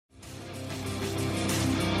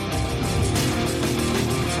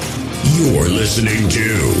You're listening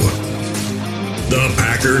to the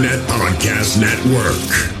Packernet Podcast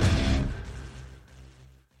Network.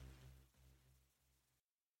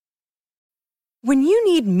 When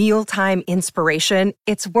you need mealtime inspiration,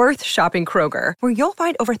 it's worth shopping Kroger, where you'll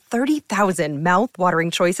find over 30,000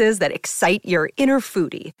 mouth-watering choices that excite your inner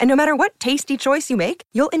foodie. And no matter what tasty choice you make,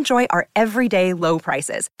 you'll enjoy our everyday low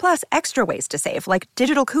prices, plus extra ways to save, like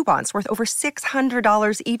digital coupons worth over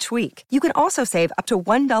 $600 each week. You can also save up to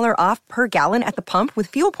 $1 off per gallon at the pump with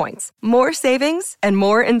fuel points. More savings and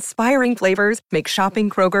more inspiring flavors make shopping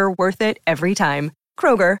Kroger worth it every time.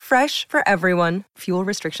 Kroger, fresh for everyone. Fuel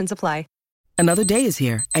restrictions apply. Another day is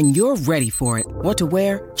here, and you're ready for it. What to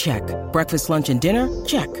wear? Check. Breakfast, lunch, and dinner?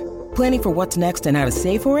 Check. Planning for what's next and how to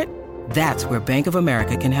save for it? That's where Bank of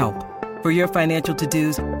America can help. For your financial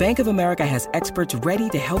to-dos, Bank of America has experts ready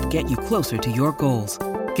to help get you closer to your goals.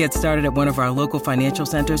 Get started at one of our local financial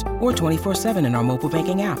centers or 24/7 in our mobile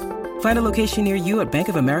banking app. Find a location near you at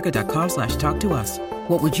bankofamerica.com/talktous.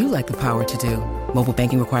 What would you like the power to do? Mobile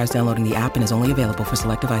banking requires downloading the app and is only available for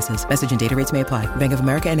select devices. Message and data rates may apply. Bank of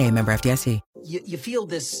America N.A., member FDIC. You feel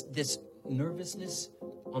this nervousness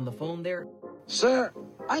on the phone there? Sir,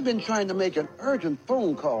 I've been trying to make an urgent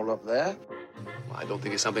phone call up there. Well, I don't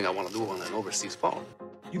think it's something I want to do on an overseas phone.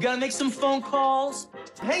 You gotta make some phone calls.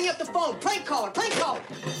 Hang up the phone. Prank caller.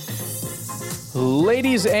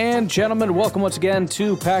 Ladies and gentlemen, welcome once again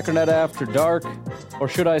to Packernet After Dark. Or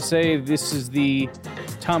should I say, this is the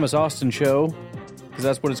Thomas Austin Show, because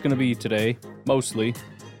that's what it's going to be today, mostly.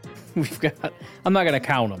 I'm not going to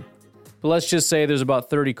count them. But let's just say there's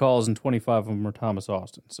about 30 calls and 25 of them are Thomas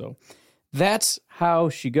Austin. So that's how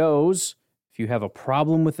she goes. If you have a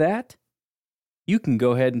problem with that, you can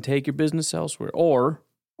go ahead and take your business elsewhere.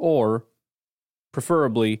 Or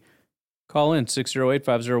preferably, call in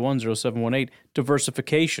 608-501-0718.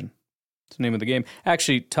 Diversification. It's the name of the game.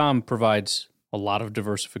 Actually, Tom provides a lot of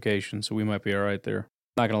diversification, so we might be all right there.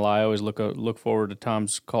 Not going to lie, I always look forward to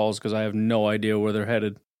Tom's calls because I have no idea where they're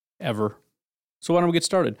headed, ever. So why don't we get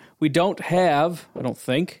started? We don't have, I don't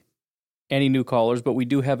think, any new callers, but we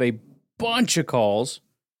do have a bunch of calls.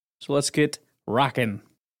 So let's get rocking.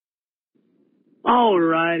 All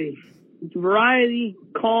righty. Variety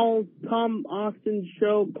call, Tom Austin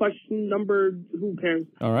Show, question number, who cares?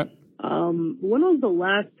 All right. When was the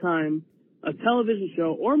last time a television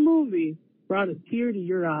show or movie brought a tear to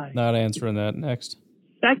your eye? Not answering that. Next.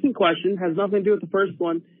 Second question has nothing to do with the first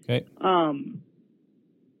one. Okay.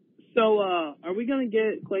 So, are we going to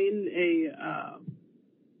get Clayton a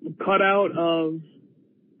cutout of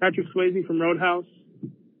Patrick Swayze from Roadhouse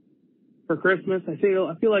for Christmas? I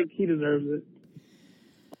feel like he deserves it.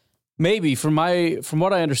 Maybe. From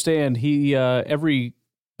what I understand, he every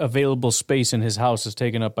available space in his house is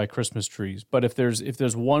taken up by Christmas trees. But if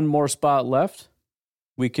there's one more spot left,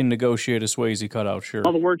 we can negotiate a Swayze cutout. Sure.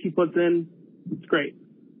 All the work he puts in, it's great.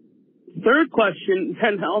 Third question,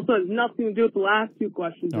 and also has nothing to do with the last two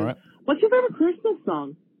questions. All right. What's your favorite Christmas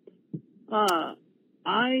song?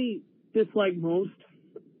 I dislike most.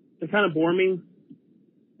 They kind of bore me.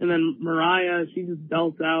 And then Mariah, she just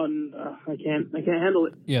belts out, and I can't handle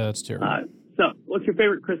it. Yeah, that's terrible. So, what's your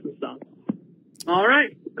favorite Christmas song? All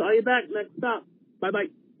right, call you back. Next stop. Bye-bye.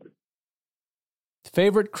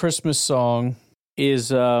 Favorite Christmas song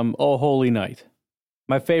is "Oh Holy Night."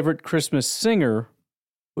 My favorite Christmas singer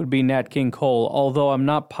would be Nat King Cole, although I'm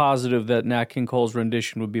not positive that Nat King Cole's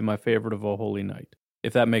rendition would be my favorite of "Oh Holy Night,"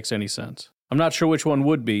 if that makes any sense. I'm not sure which one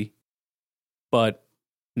would be, but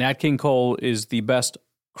Nat King Cole is the best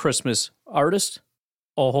Christmas artist.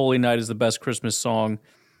 "Oh Holy Night" is the best Christmas song,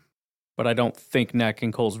 but I don't think Nat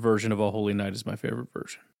King Cole's version of "Oh Holy Night" is my favorite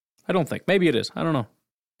version. I don't think. Maybe it is. I don't know.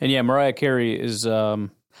 And yeah, Mariah Carey is,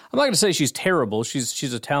 I'm not going to say she's terrible.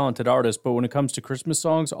 She's a talented artist, but when it comes to Christmas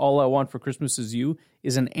songs, All I Want for Christmas Is You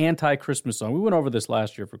is an anti-Christmas song. We went over this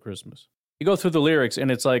last year for Christmas. You go through the lyrics, and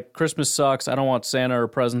it's like, Christmas sucks. I don't want Santa or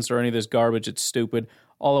presents or any of this garbage. It's stupid.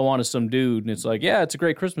 All I want is some dude. And it's like, yeah, it's a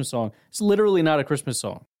great Christmas song. It's literally not a Christmas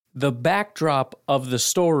song. The backdrop of the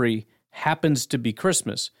story happens to be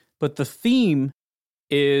Christmas, but the theme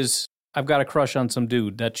is, I've got a crush on some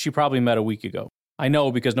dude that she probably met a week ago. I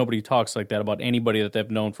know, because nobody talks like that about anybody that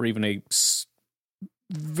they've known for even a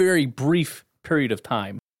very brief period of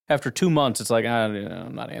time. After 2 months, it's like,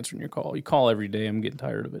 I'm not answering your call. You call every day. I'm getting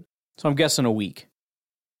tired of it. So I'm guessing a week.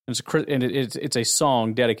 And it's a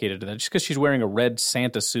song dedicated to that. Just because she's wearing a red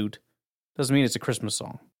Santa suit doesn't mean it's a Christmas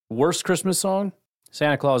song. Worst Christmas song?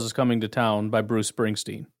 Santa Claus is Coming to Town by Bruce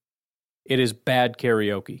Springsteen. It is bad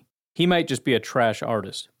karaoke. He might just be a trash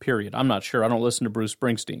artist, period. I'm not sure. I don't listen to Bruce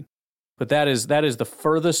Springsteen. But that is the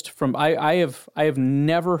furthest from... I have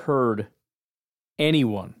never heard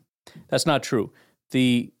anyone... That's not true.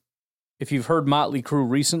 If you've heard Motley Crue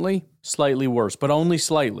recently, slightly worse, but only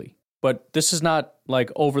slightly. But this is not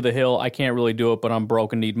like over the hill, I can't really do it, but I'm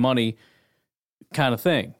broke and need money kind of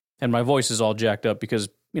thing. And my voice is all jacked up because,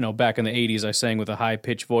 back in the 80s, I sang with a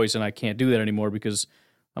high-pitched voice, and I can't do that anymore because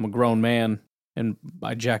I'm a grown man, and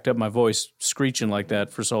I jacked up my voice screeching like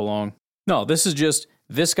that for so long. No, this is just,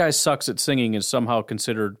 this guy sucks at singing and somehow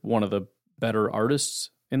considered one of the better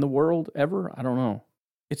artists in the world ever. I don't know.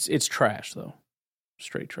 It's trash, though.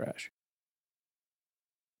 Straight trash.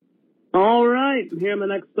 All right. Here my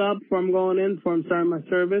next stop before I'm going in, before I'm starting my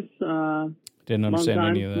service. Didn't understand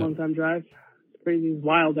any of that. Long time drive. It's crazy. It's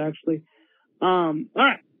wild, actually. All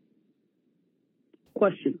right.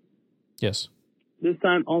 Question. Yes. This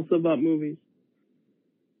time also about movies.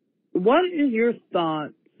 What are your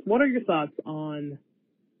thoughts on...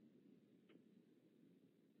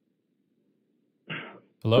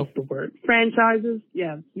 Hello? What's the word? Franchises?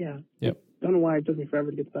 Yeah. Yep. Don't know why it took me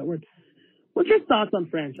forever to get to that word. What's your thoughts on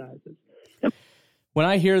franchises? When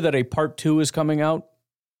I hear that a part 2 is coming out,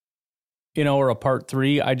 or a part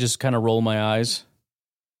 3, I just kind of roll my eyes.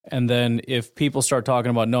 And then if people start talking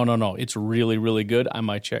about, no, it's really, really good, I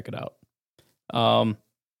might check it out.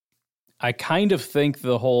 I kind of think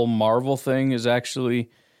the whole Marvel thing is actually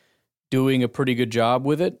doing a pretty good job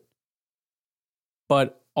with it.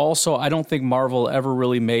 But also, I don't think Marvel ever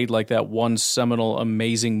really made like that one seminal,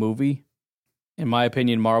 amazing movie. In my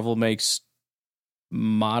opinion, Marvel makes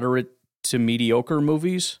moderate to mediocre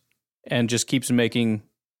movies and just keeps making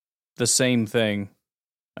the same thing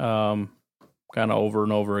kind of over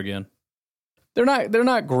and over again. They're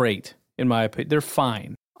not great, in my opinion. They're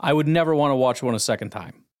fine. I would never want to watch one a second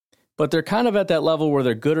time. But they're kind of at that level where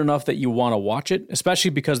they're good enough that you want to watch it, especially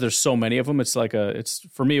because there's so many of them.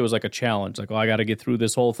 For me, it was like a challenge. Like, I got to get through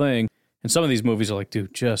this whole thing. And some of these movies are like,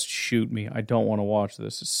 dude, just shoot me. I don't want to watch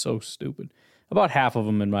this. It's so stupid. About half of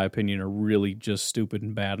them, in my opinion, are really just stupid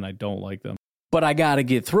and bad, and I don't like them. But I got to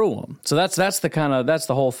get through them. So that's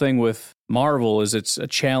the whole thing with Marvel is it's a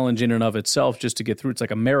challenge in and of itself just to get through. It's like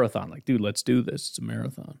a marathon. Like, dude, let's do this. It's a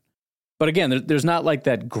marathon. But again, there's not like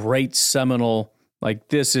that great seminal, like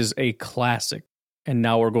this is a classic, and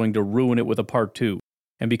now we're going to ruin it with a part 2.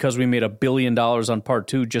 And because we made $1 billion on part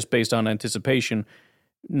 2 just based on anticipation,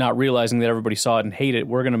 not realizing that everybody saw it and hate it,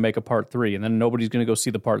 we're going to make a part 3, and then nobody's going to go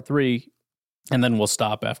see the part 3, and then we'll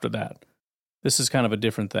stop after that. This is kind of a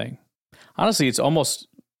different thing. Honestly, it's almost,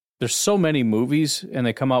 there's so many movies, and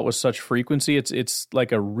they come out with such frequency, it's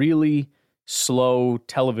like a really slow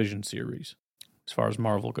television series as far as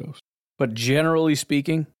Marvel goes. But generally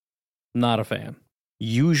speaking, not a fan.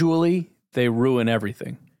 Usually, they ruin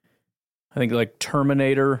everything. I think like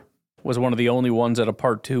Terminator was one of the only ones that a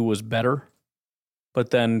part 2 was better.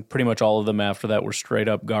 But then pretty much all of them after that were straight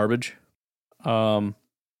up garbage.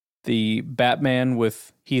 The Batman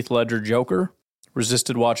with Heath Ledger Joker,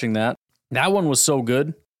 resisted watching that. That one was so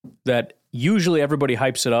good that usually everybody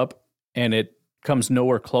hypes it up and it comes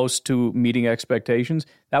nowhere close to meeting expectations.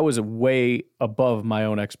 That was way above my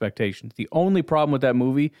own expectations. The only problem with that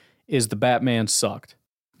movie is the Batman sucked.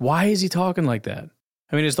 Why is he talking like that?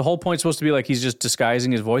 I mean, is the whole point supposed to be like he's just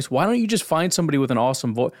disguising his voice? Why don't you just find somebody with an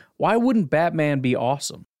awesome voice? Why wouldn't Batman be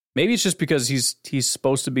awesome? Maybe it's just because he's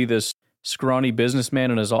supposed to be this scrawny businessman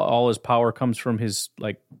and all his power comes from his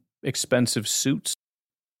like expensive suits.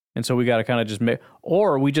 And so we got to kind of just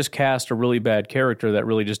or we just cast a really bad character that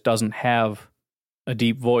really just doesn't have a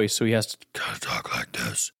deep voice, so he has to talk like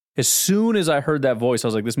this. As soon as I heard that voice, I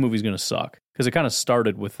was like, this movie's going to suck. Because it kind of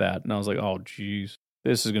started with that, and I was like, oh, geez,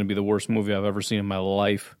 this is going to be the worst movie I've ever seen in my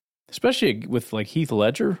life. Especially with like Heath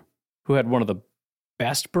Ledger, who had one of the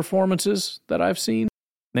best performances that I've seen.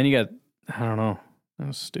 Then you got, I don't know, that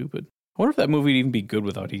was stupid. I wonder if that movie would even be good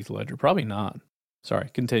without Heath Ledger. Probably not. Sorry,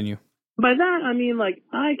 continue. By that, I mean, like,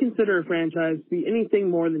 I consider a franchise to be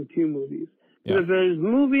anything more than 2 movies. Yeah. If there's a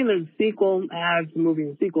movie and there's a sequel, as movie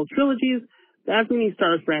and sequel trilogies, that's when you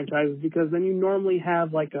start franchises, because then you normally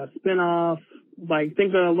have, like, a spin-off, like,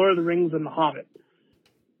 think of Lord of the Rings and The Hobbit.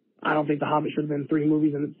 I don't think The Hobbit should have been 3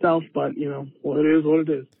 movies in itself, but, what it is, what it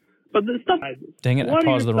is. But the stuff... Dang it, I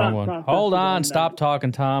paused the wrong one. Hold on, stop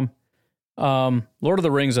talking, Tom. Lord of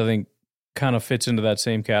the Rings, I think, kind of fits into that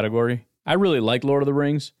same category. I really like Lord of the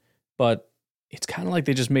Rings, but it's kind of like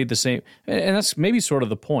they just made the same... And that's maybe sort of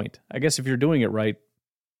the point. I guess if you're doing it right,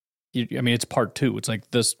 it's part 2. It's like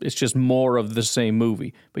this. It's just more of the same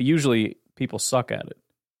movie. But usually people suck at it.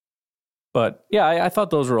 But yeah, I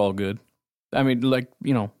thought those were all good. I mean, like,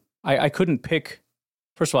 I couldn't pick.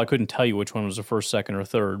 First of all, I couldn't tell you which one was the first, second, or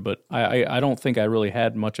third. But I don't think I really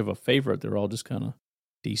had much of a favorite. They're all just kind of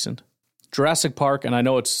decent. Jurassic Park, and I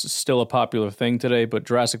know it's still a popular thing today, but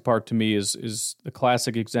Jurassic Park to me is the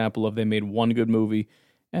classic example of they made one good movie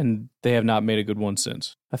and they have not made a good one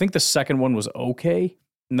since. I think the second one was okay,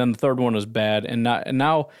 and then the third one was bad, and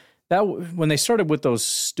now that when they started with those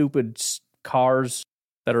stupid cars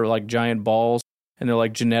that are like giant balls and they're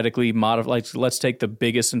like genetically modified, like let's take the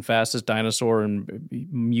biggest and fastest dinosaur and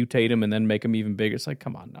mutate him and then make him even bigger. It's like,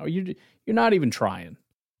 come on, now you're not even trying.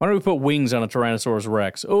 Why don't we put wings on a Tyrannosaurus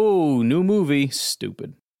Rex? Oh, new movie.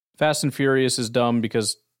 Stupid. Fast and Furious is dumb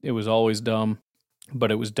because it was always dumb,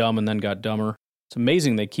 but it was dumb and then got dumber. It's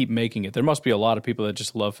amazing they keep making it. There must be a lot of people that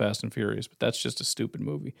just love Fast and Furious, but that's just a stupid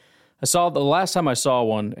movie. The last time I saw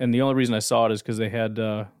one, and the only reason I saw it is because they had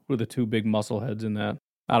who were the two big muscle heads in that.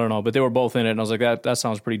 I don't know, but they were both in it, and I was like, that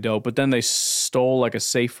sounds pretty dope. But then they stole like a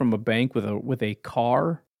safe from a bank with a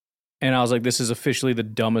car, and I was like, this is officially the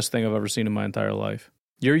dumbest thing I've ever seen in my entire life.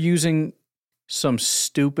 You're using some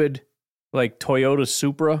stupid, like, Toyota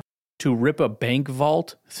Supra to rip a bank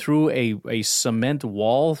vault through a cement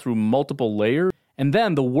wall through multiple layers. And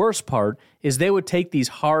then the worst part is they would take these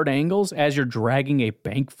hard angles as you're dragging a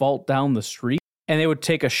bank vault down the street, and they would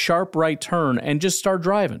take a sharp right turn and just start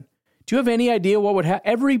driving. Do you have any idea what would happen?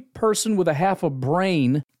 Every person with a half a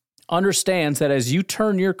brain understands that as you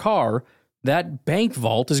turn your car, that bank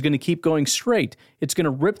vault is going to keep going straight. It's going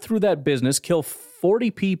to rip through that business, kill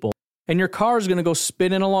 40 people, and your car is going to go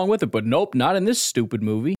spinning along with it. But nope, not in this stupid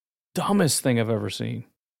movie. Dumbest thing I've ever seen.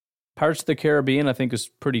 Pirates of the Caribbean, I think, is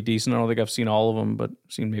pretty decent. I don't think I've seen all of them, but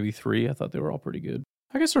I've seen maybe 3. I thought they were all pretty good.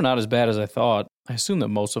 I guess they're not as bad as I thought. I assume that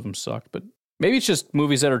most of them sucked, but maybe it's just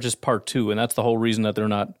movies that are just part 2, and that's the whole reason that they're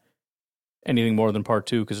not anything more than part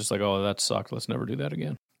 2, because it's like, oh, that sucked. Let's never do that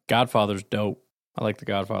again. Godfather's dope. I like The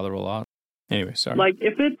Godfather a lot. Anyway, sorry. Like,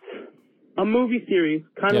 if it's a movie series,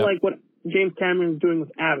 kind of like what James Cameron's doing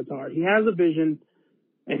with Avatar, he has a vision,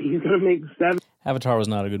 and he's going to make 7. Avatar was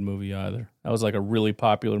not a good movie either. That was like a really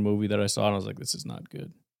popular movie that I saw, and I was like, this is not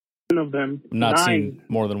good. Of them. I'm not seeing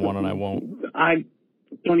more than one, and I won't. I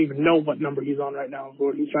don't even know what number he's on right now.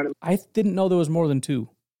 What he's trying to I didn't know there was more than 2.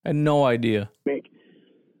 I had no idea.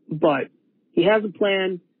 But he has a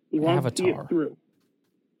plan. He wants to see it Avatar. through.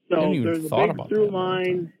 So there's a big through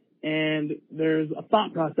line, and there's a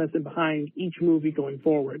thought process in behind each movie going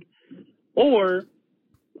forward. Or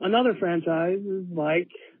another franchise is like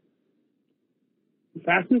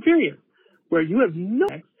Fast and Furious, where you have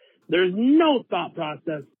there's no thought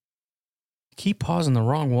process. Keep pausing the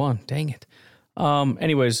wrong one. Dang it.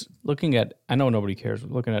 Anyways, I know nobody cares,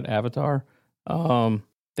 but looking at Avatar,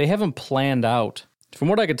 they haven't planned out. From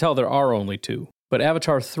what I could tell, there are only 2. But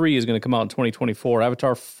Avatar 3 is going to come out in 2024,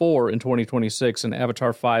 Avatar 4 in 2026, and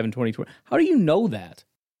Avatar 5 in 2020. How do you know that?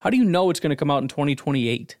 How do you know it's going to come out in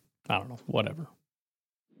 2028? I don't know. Whatever.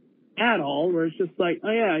 At all, where it's just like,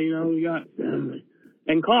 oh yeah, we got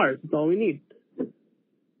and cars. That's all we need.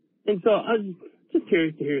 And so I was just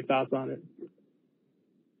curious to hear your thoughts on it.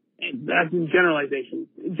 And that's a generalization.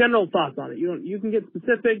 General thoughts on it. You can get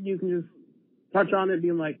specific. You can just touch on it,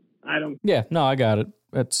 being like, I don't. Yeah, no, I got it.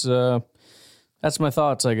 That's my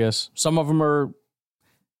thoughts, I guess. Some of them are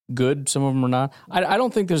good. Some of them are not. I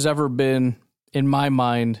don't think there's ever been, in my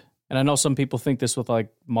mind, and I know some people think this with like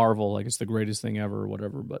Marvel, like it's the greatest thing ever or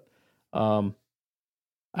whatever, but I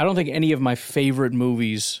don't think any of my favorite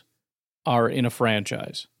movies are in a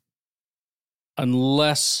franchise.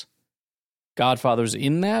 Unless Godfather's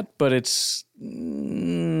in that, but it's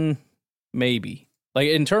maybe. Like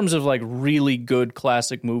in terms of like really good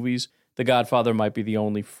classic movies, The Godfather might be the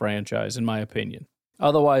only franchise, in my opinion.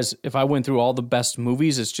 Otherwise, if I went through all the best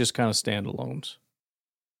movies, it's just kind of standalones.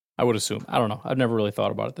 I would assume. I don't know. I've never really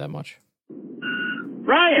thought about it that much.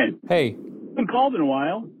 Ryan! Hey. Been called in a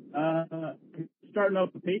while. Starting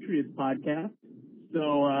up the Patriots podcast.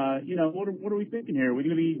 So, what are we thinking here? Are we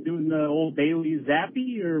going to be doing the old Bailey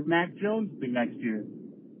Zappi or Mac Jones thing next year?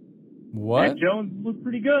 What? Mac Jones looks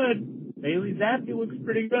pretty good. Bailey Zappi looks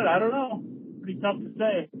pretty good. I don't know. Pretty tough to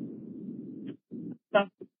say. I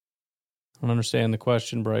don't understand the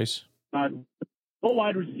question, Bryce.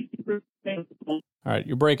 Wide receiver. All right,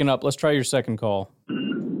 you're breaking up. Let's try your second call.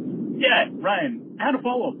 Yeah, Ryan, I had a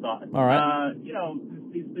follow-up thought. All right.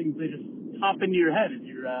 These things, they just hop into your head as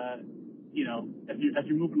you're, as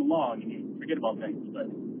you're moving along and you forget about things. But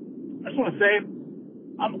I just want to say,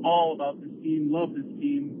 I'm all about this team. Love this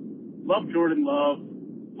team. Love Jordan Love.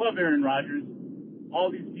 Love Aaron Rodgers.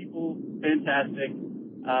 All these people, fantastic.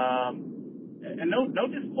 And no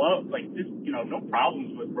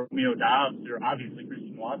problems with Romeo Doubs or obviously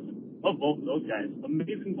Christian Watson. Love both of those guys.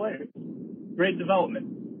 Amazing players. Great development.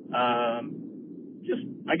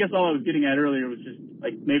 I guess all I was getting at earlier was just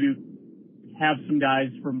like maybe have some guys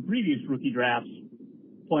from previous rookie drafts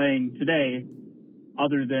playing today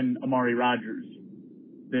other than Amari Rodgers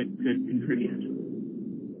that could contribute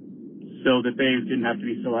so that they didn't have to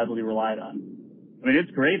be so heavily relied on. I mean,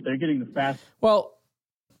 it's great. They're getting the fast. Well,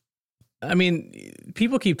 I mean,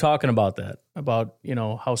 people keep talking about that, about,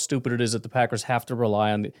 how stupid it is that the Packers have to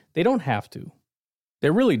rely on they don't have to.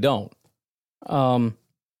 They really don't.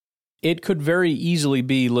 It could very easily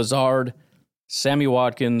be Lazard, Sammy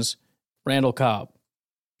Watkins, Randall Cobb.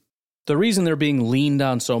 The reason they're being leaned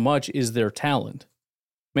on so much is their talent.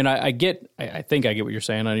 I mean, I think I get what you're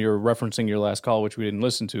saying. You're referencing your last call, which we didn't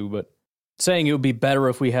listen to, but saying it would be better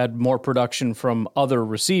if we had more production from other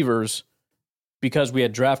receivers because we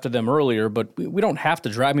had drafted them earlier, but we don't have to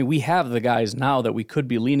draft. I mean, we have the guys now that we could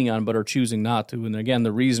be leaning on but are choosing not to. And again,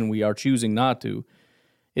 the reason we are choosing not to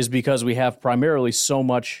is because we have primarily so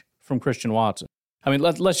much from Christian Watson. I mean,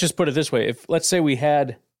 let's just put it this way. Let's say we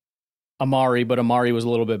had Amari, but Amari was a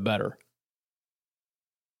little bit better.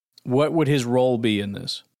 What would his role be in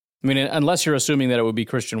this? I mean, unless you're assuming that it would be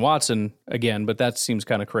Christian Watson again, but that seems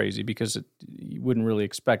kind of crazy because you wouldn't really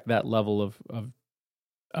expect that level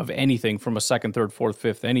of anything from a second, third, fourth,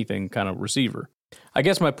 fifth, anything kind of receiver. I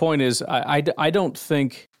guess my point is I don't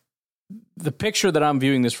think the picture that I'm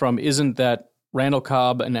viewing this from isn't that Randall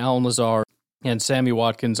Cobb and Allen Lazard and Sammy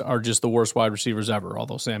Watkins are just the worst wide receivers ever,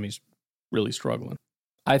 although Sammy's really struggling.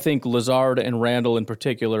 I think Lazard and Randall in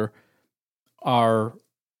particular are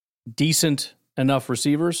decent enough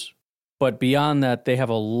receivers, but beyond that, they have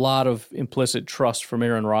a lot of implicit trust from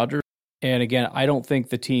Aaron Rodgers. And again, I don't think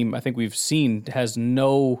the team, I think we've seen, has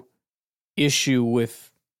no issue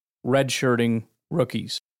with redshirting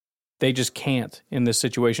rookies. They just can't in this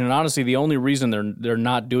situation. And honestly, the only reason they're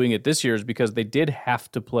not doing it this year is because they did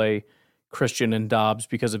have to play Christian and Dobbs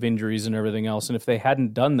because of injuries and everything else. And if they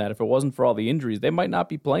hadn't done that, if it wasn't for all the injuries, they might not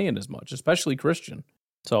be playing as much, especially Christian.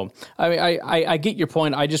 So, I mean, I get your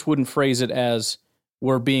point. I just wouldn't phrase it as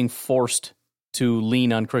we're being forced to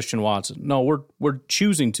lean on Christian Watson. No, we're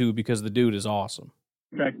choosing to because the dude is awesome.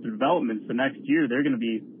 In fact, the developments the next year, they're going to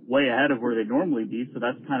be way ahead of where they normally be. So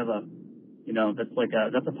that's kind of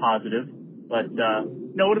that's a positive. But it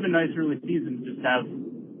would have been nice early season to just have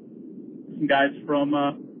some guys from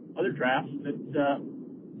other drafts that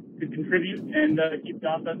could contribute and keep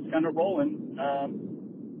the offense kind of rolling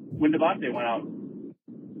when Devontae went out.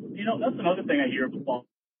 That's another thing I hear about.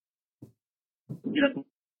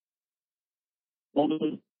 All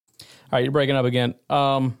right, you're breaking up again.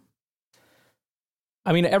 I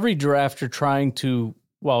mean, every draft you're trying to,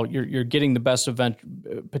 you're getting the best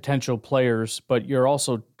potential players, but you're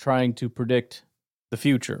also trying to predict the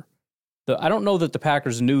future. I don't know that the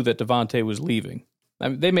Packers knew that Devontae was leaving. I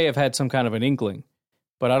mean, they may have had some kind of an inkling,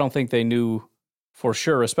 but I don't think they knew for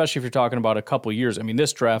sure, especially if you're talking about a couple years. I mean,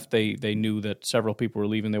 this draft, they knew that several people were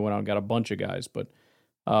leaving. They went out and got a bunch of guys, but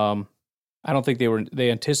I don't think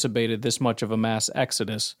they anticipated this much of a mass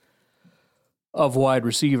exodus of wide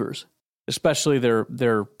receivers, especially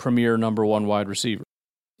their premier number one wide receiver.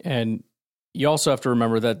 And you also have to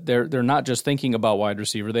remember that they're not just thinking about wide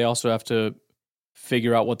receiver. They also have to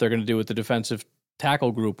figure out what they're going to do with the defensive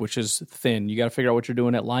tackle group, which is thin. You got to figure out what you're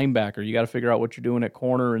doing at linebacker. You got to figure out what you're doing at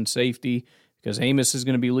corner and safety because Amos is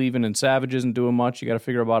going to be leaving and Savage isn't doing much. You got to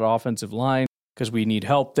figure out offensive line because we need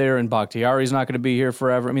help there, and Bakhtiari's not going to be here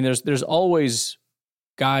forever. I mean, there's always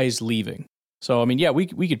guys leaving. So, I mean, yeah, we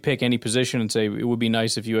could pick any position and say it would be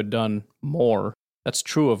nice if you had done more. That's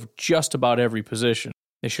true of just about every position.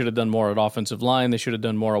 They should have done more at offensive line. They should have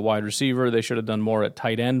done more at wide receiver. They should have done more at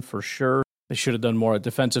tight end for sure. They should have done more at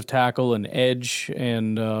defensive tackle and edge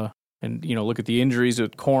and look at the injuries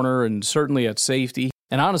at corner and certainly at safety.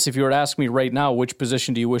 And honestly, if you were to ask me right now, which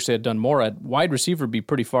position do you wish they had done more at, wide receiver would be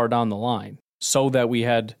pretty far down the line so that we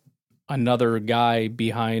had another guy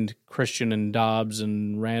behind Christian and Dobbs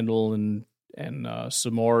and Randall and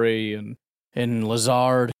Samori and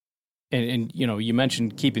Lazard. And you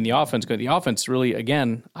mentioned keeping the offense good. The offense really,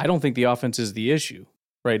 again, I don't think the offense is the issue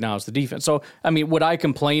right now. It's the defense. So, I mean, would I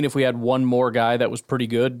complain if we had one more guy that was pretty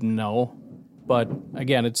good? No. But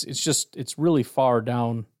again, it's really far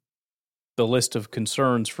down the list of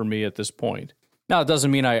concerns for me at this point. Now, it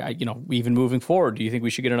doesn't mean I even moving forward, do you think we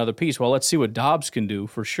should get another piece? Well, let's see what Dobbs can do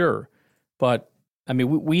for sure. But I mean,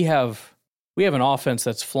 we have an offense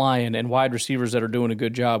that's flying and wide receivers that are doing a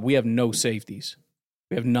good job. We have no safeties.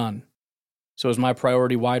 We have none. So is my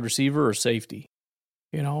priority wide receiver or safety?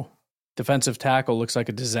 Defensive tackle looks like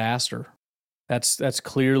a disaster. That's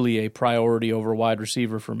clearly a priority over wide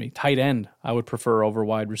receiver for me. Tight end, I would prefer over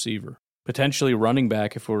wide receiver. Potentially running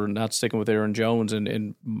back if we're not sticking with Aaron Jones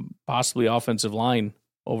and possibly offensive line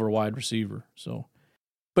over wide receiver. So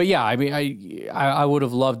But yeah, I mean, I would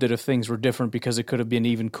have loved it if things were different because it could have been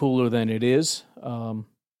even cooler than it is. I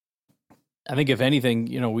think if anything,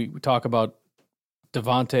 we talk about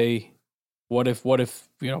Devontae. What if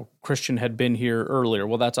Christian had been here earlier?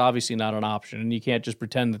 Well, that's obviously not an option, and you can't just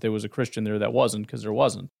pretend that there was a Christian there that wasn't, because there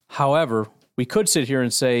wasn't. However, we could sit here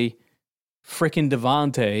and say, frickin'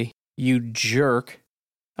 Devontae, you jerk.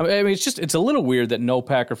 I mean, it's a little weird that no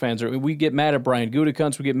Packer fans we get mad at Brian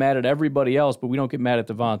Gutekunst, we get mad at everybody else, but we don't get mad at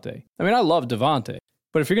Devontae. I mean, I love Devontae,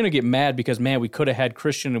 but if you're going to get mad because, man, we could have had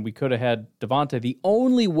Christian and we could have had Devontae, the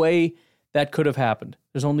only way that could have happened,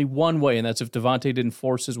 there's only one way, and that's if Devontae didn't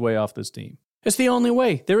force his way off this team. It's the only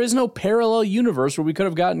way. There is no parallel universe where we could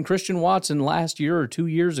have gotten Christian Watson last year or 2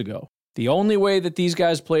 years ago. The only way that these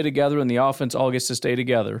guys play together and the offense all gets to stay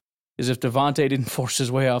together is if Devontae didn't force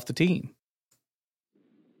his way off the team.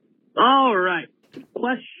 All right.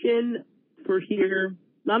 Question for here.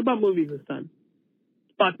 Not about movies this time.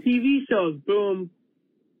 About TV shows. Boom.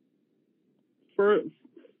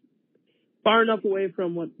 Far enough away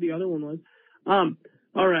from what the other one was.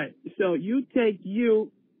 All right. So you take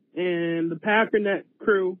you and the Packernet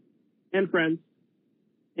crew and friends,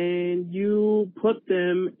 and you put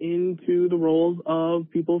them into the roles of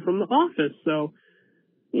people from The Office. So,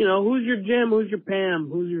 who's your Jim? Who's your Pam?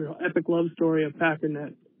 Who's your epic love story of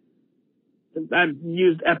Packernet? I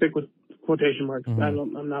used epic with quotation marks.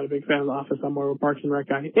 Mm-hmm. I'm not a big fan of The Office. I'm more of a Parks and Rec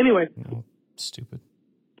guy. Anyway. No, stupid.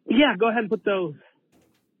 Yeah, go ahead and put those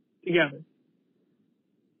together.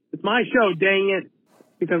 It's my show, dang it,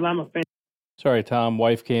 because I'm a fan. Sorry, Tom.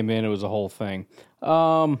 Wife came in. It was a whole thing.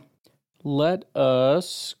 Let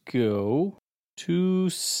us go to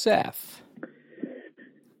Seth.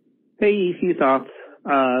 Hey, a few thoughts.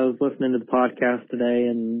 I was listening to the podcast today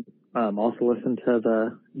and also listened to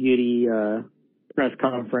the Yudi press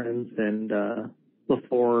conference and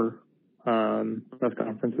before press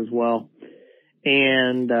conference as well.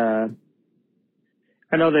 And I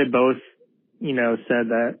know they both, said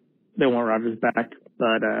that they want Rodgers back,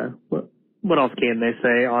 but what else can they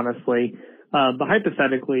say, honestly? But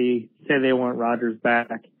hypothetically, say they want Rodgers back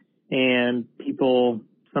and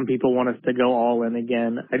some people want us to go all in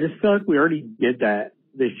again. I just feel like we already did that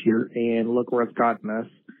this year, and look where it's gotten us.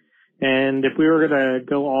 And if we were going to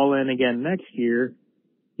go all in again next year,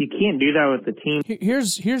 you can't do that with the team.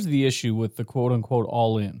 Here's the issue with the quote-unquote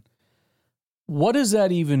all in. What does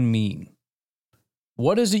that even mean?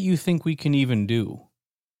 What is it you think we can even do?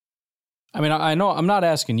 I mean, I know I'm not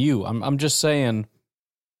asking you. I'm just saying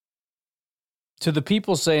to the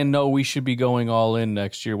people saying, no, we should be going all in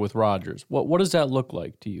next year with Rodgers. What does that look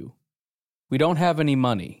like to you? We don't have any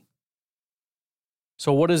money.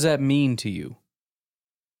 So what does that mean to you?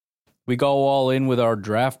 We go all in with our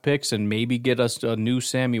draft picks and maybe get us a new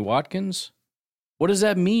Sammy Watkins? What does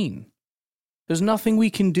that mean? There's nothing we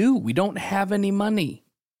can do. We don't have any money.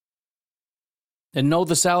 And no,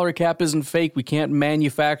 the salary cap isn't fake. We can't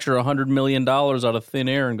manufacture $100 million out of thin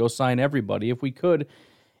air and go sign everybody. If we could,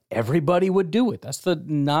 everybody would do it. That's the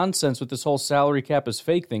nonsense with this whole salary cap is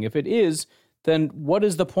fake thing. If it is, then what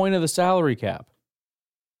is the point of the salary cap?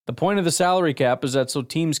 The point of the salary cap is that so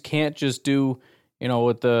teams can't just do,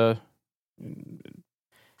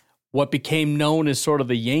 what became known as sort of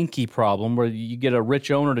the Yankee problem, where you get a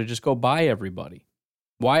rich owner to just go buy everybody.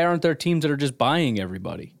 Why aren't there teams that are just buying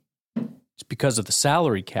everybody? It's because of the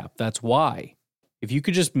salary cap. That's why. If you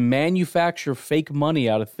could just manufacture fake money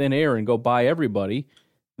out of thin air and go buy everybody,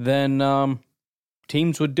 then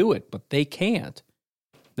teams would do it, but they can't.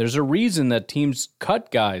 There's a reason that teams cut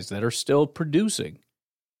guys that are still producing.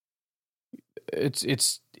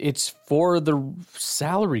 It's for the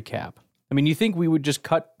salary cap. I mean, you think we would just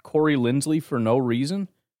cut Corey Linsley for no reason?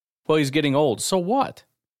 Well, he's getting old. So what?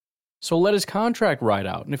 So let his contract ride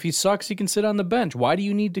out. And if he sucks, he can sit on the bench. Why do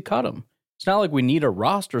you need to cut him? It's not like we need a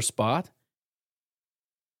roster spot.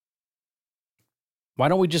 Why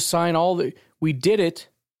don't we just sign all the... We did it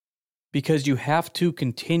because you have to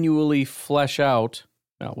continually flesh out...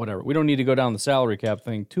 Well, whatever. We don't need to go down the salary cap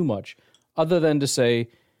thing too much, other than to say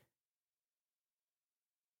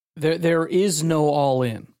there is no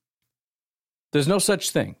all-in. There's no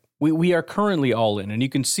such thing. We are currently all in, and you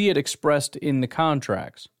can see it expressed in the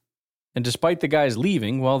contracts. And despite the guys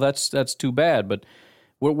leaving, well, that's too bad. But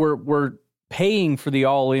we're paying for the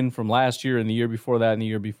all in from last year and the year before that and the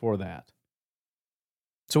year before that.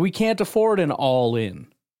 So we can't afford an all in.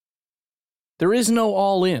 There is no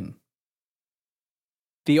all in.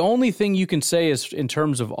 The only thing you can say is in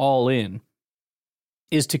terms of all in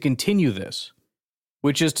is to continue this,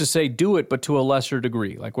 which is to say do it, but to a lesser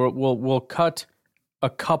degree. Like we'll cut a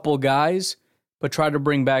couple guys, but try to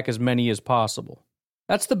bring back as many as possible.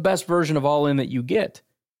 That's the best version of all in that you get.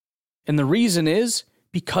 And the reason is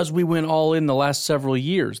because we went all in the last several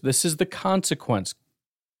years. This is the consequence.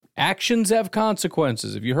 Actions have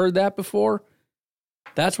consequences. Have you heard that before?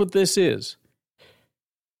 That's what this is.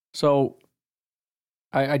 So,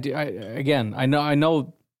 I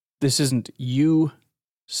know this isn't you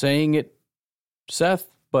saying it, Seth,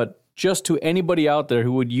 but just to anybody out there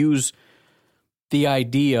who would use the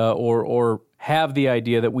idea or have the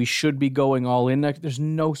idea that we should be going all in next, there's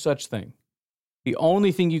no such thing. The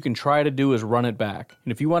only thing you can try to do is run it back.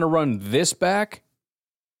 And if you want to run this back,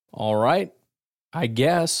 all right, I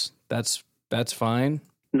guess that's fine.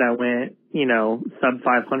 That went, sub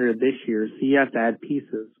 500 this year, so you have to add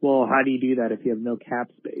pieces. Well, how do you do that if you have no cap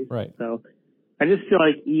space? Right. So I just feel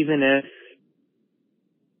like even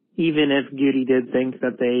if Goody did think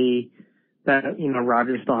that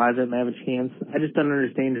Rodgers still has it and they have a chance, I just don't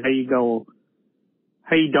understand how you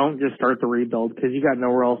don't just start the rebuild, because you got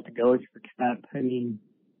nowhere else to go with your cap. I mean,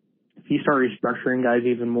 if you start restructuring guys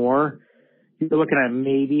even more, you're looking at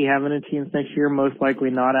maybe having a chance next year, most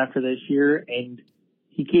likely not after this year, and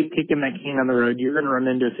you keep kicking that can on the road, you're going to run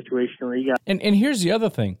into a situation where you got... And here's the other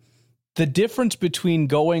thing. The difference between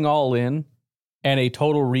going all in and a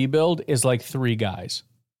total rebuild is like 3 guys.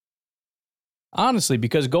 Honestly,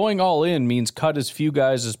 because going all in means cut as few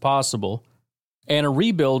guys as possible, and a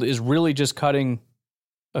rebuild is really just cutting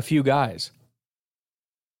a few guys.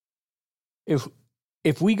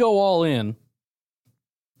 If we go all in,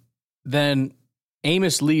 then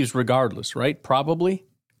Amos leaves regardless, right? Probably.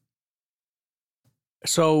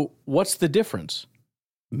 So what's the difference?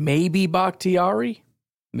 Maybe Bakhtiari?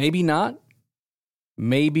 Maybe not.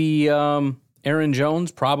 Maybe Aaron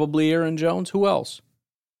Jones? Probably Aaron Jones. Who else?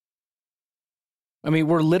 I mean,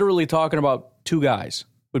 we're literally talking about 2 guys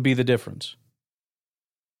would be the difference.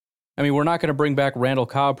 I mean, we're not going to bring back Randall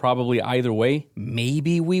Cobb probably either way.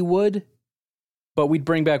 Maybe we would, but we'd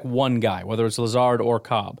bring back 1 guy, whether it's Lazard or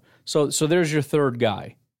Cobb. So there's your 3rd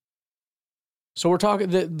guy. So we're talking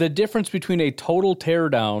the difference between a total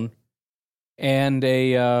teardown and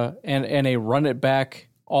a run it back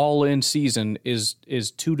all in season is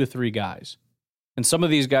 2 to 3 guys. And some of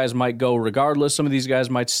these guys might go regardless. Some of these guys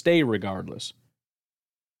might stay regardless.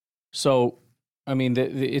 So, I mean,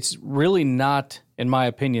 it's really not, in my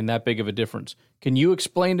opinion, that big of a difference. Can you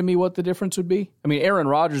explain to me what the difference would be? I mean, Aaron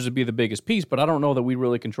Rodgers would be the biggest piece, but I don't know that we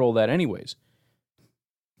really control that anyways.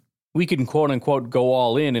 We can, quote-unquote, go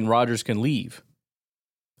all in and Rodgers can leave.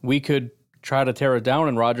 We could try to tear it down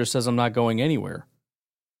and Rodgers says, I'm not going anywhere.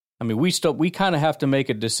 I mean, we kind of have to make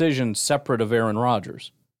a decision separate of Aaron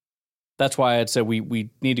Rodgers. That's why I'd said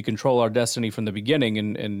we need to control our destiny from the beginning,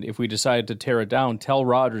 and if we decide to tear it down, tell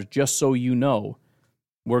Rodgers, just so you know,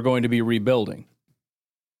 we're going to be rebuilding.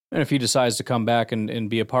 And if he decides to come back and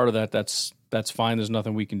be a part of that, that's fine. There's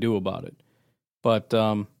nothing we can do about it. But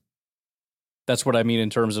that's what I mean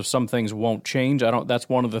in terms of some things won't change. That's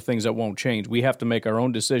one of the things that won't change. We have to make our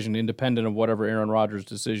own decision independent of whatever Aaron Rodgers'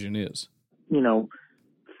 decision is.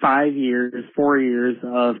 5 years, 4 years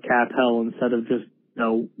of cap hell instead of just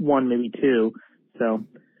 1, maybe 2. So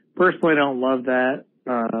personally, I don't love that.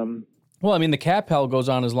 Well, I mean, the cap hell goes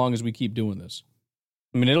on as long as we keep doing this.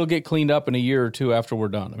 I mean, it'll get cleaned up in a year or 2 after we're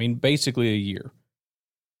done. I mean, basically a year.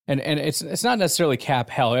 And it's not necessarily cap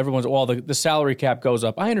hell. Everyone's, the salary cap goes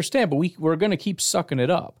up. I understand, but we're going to keep sucking it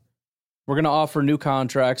up. We're going to offer new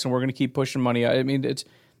contracts, and we're going to keep pushing money. I mean,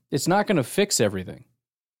 it's not going to fix everything.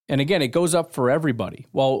 And again, it goes up for everybody.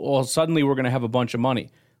 Well, suddenly we're going to have a bunch of money.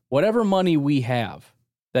 Whatever money we have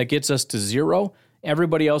that gets us to 0,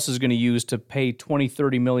 everybody else is going to use to pay $20,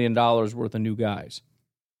 $30 million worth of new guys.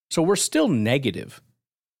 So we're still negative.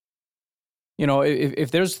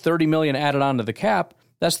 If there's $30 million added onto the cap,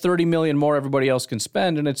 that's $30 million more everybody else can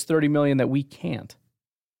spend, and it's $30 million that we can't.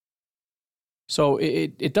 So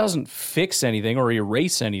it doesn't fix anything or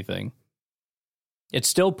erase anything. It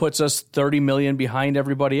still puts us $30 million behind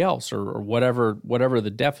everybody else, or whatever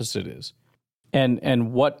the deficit is.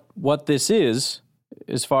 And what this is,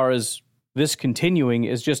 as far as this continuing,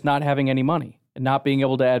 is just not having any money and not being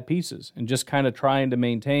able to add pieces and just kind of trying to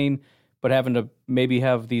maintain, but having to maybe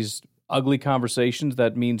have these ugly conversations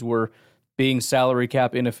that means we're being salary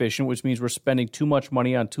cap inefficient, which means we're spending too much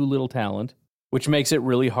money on too little talent, which makes it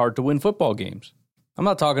really hard to win football games. I'm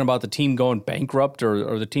not talking about the team going bankrupt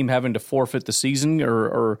or the team having to forfeit the season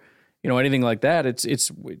or anything like that.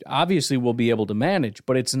 It's obviously we'll be able to manage,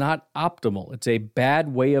 but it's not optimal. It's a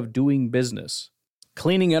bad way of doing business.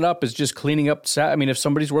 Cleaning it up is just cleaning up. If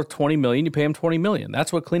somebody's worth $20 million, you pay them $20 million.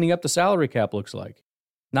 That's what cleaning up the salary cap looks like.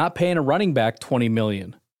 Not paying a running back $20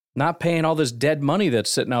 million. Not paying all this dead money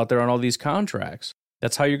that's sitting out there on all these contracts.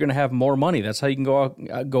 That's how you're going to have more money. That's how you can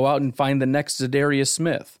go out and find the next Zadarius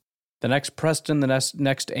Smith. The next Preston, the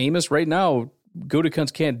next Amos. Right now,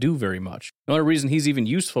 Gutekunst can't do very much. The only reason he's even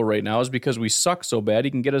useful right now is because we suck so bad.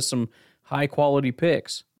 He can get us some high-quality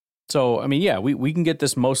picks. So, I mean, yeah, we can get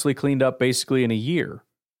this mostly cleaned up basically in a year.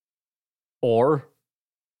 Or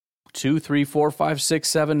 2, 3, 4, 5, 6,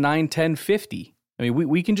 7, 9, 10, 50. I mean,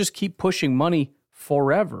 we can just keep pushing money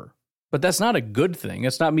forever. But that's not a good thing.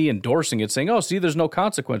 It's not me endorsing it, saying, oh, see, there's no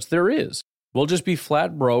consequence. There is. We'll just be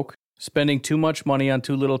flat broke, spending too much money on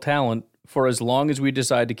too little talent for as long as we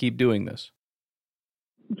decide to keep doing this.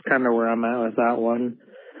 It's kind of where I'm at with that one.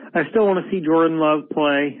 I still want to see Jordan Love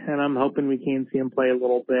play, and I'm hoping we can see him play a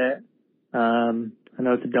little bit. I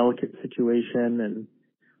know it's a delicate situation, and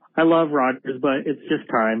I love Rodgers, but it's just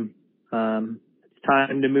time. It's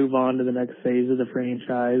time to move on to the next phase of the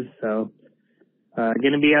franchise. So,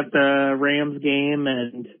 going to be at the Rams game,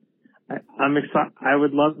 and I'm excited. I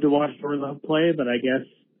would love to watch Jordan Love play, but I guess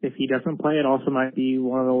if he doesn't play, it also might be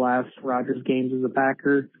one of the last Rodgers games as a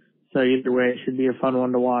Packer. So either way, it should be a fun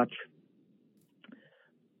one to watch.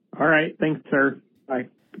 All right. Thanks, sir. Bye.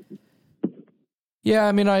 Yeah,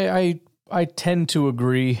 I mean, I tend to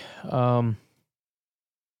agree. There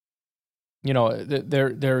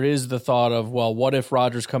is the thought of, well, what if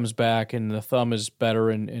Rodgers comes back and the thumb is better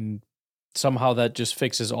and somehow that just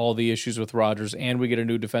fixes all the issues with Rodgers and we get a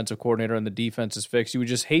new defensive coordinator and the defense is fixed. You would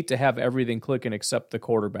just hate to have everything clicking except the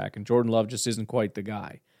quarterback, and Jordan Love just isn't quite the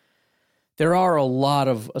guy. There are a lot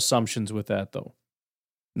of assumptions with that, though.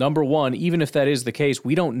 Number one, even if that is the case,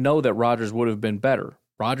 we don't know that Rodgers would have been better.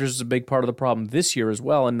 Rodgers is a big part of the problem this year as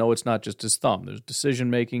well, and no, it's not just his thumb. There's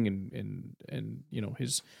decision-making and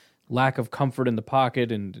his lack of comfort in the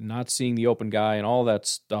pocket and not seeing the open guy and all that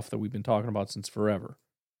stuff that we've been talking about since forever.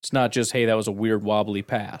 It's not just, hey, that was a weird wobbly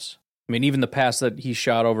pass. I mean, even the pass that he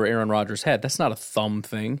shot over Aaron Rodgers' head, that's not a thumb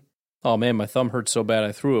thing. Oh, man, my thumb hurt so bad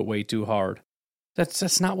I threw it way too hard.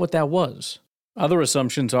 That's not what that was. Other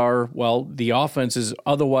assumptions are, well, the offense is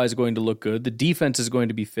otherwise going to look good. The defense is going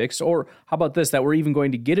to be fixed. Or how about this, that we're even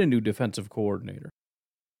going to get a new defensive coordinator?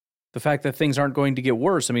 The fact that things aren't going to get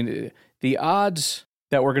worse. I mean, the odds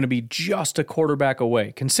that we're going to be just a quarterback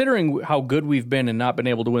away, considering how good we've been and not been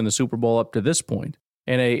able to win the Super Bowl up to this point,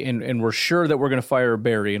 and we're sure that we're going to fire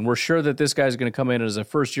Barry, and we're sure that this guy's going to come in as a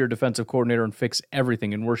first-year defensive coordinator and fix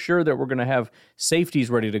everything, and we're sure that we're going to have safeties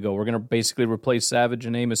ready to go. We're going to basically replace Savage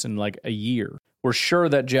and Amos in like a year. We're sure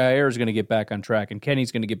that Jair is going to get back on track, and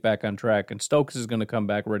Kenny's going to get back on track, and Stokes is going to come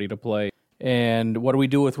back ready to play. And what do we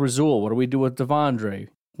do with Rasul? What do we do with Devondre?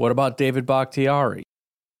 What about David Bakhtiari?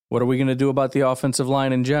 What are we going to do about the offensive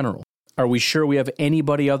line in general? Are we sure we have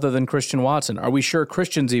anybody other than Christian Watson? Are we sure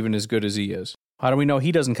Christian's even as good as he is? How do we know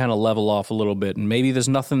he doesn't kind of level off a little bit? And maybe there's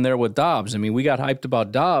nothing there with Dobbs. I mean, we got hyped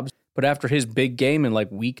about Dobbs, but after his big game in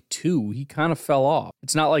like week 2, he kind of fell off.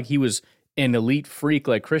 It's not like he was an elite freak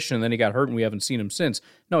like Christian and then he got hurt and we haven't seen him since.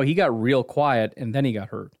 No, he got real quiet and then he got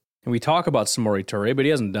hurt. And we talk about Samori Toure, but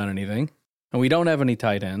he hasn't done anything. And we don't have any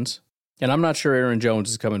tight ends. And I'm not sure Aaron Jones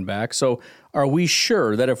is coming back. So are we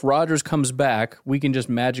sure that if Rodgers comes back, we can just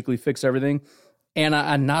magically fix everything? And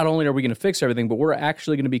not only are we going to fix everything, but we're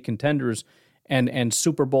actually going to be contenders and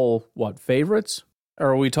Super Bowl, favorites?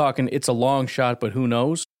 Or are we talking it's a long shot, but who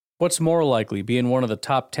knows? What's more likely, being one of the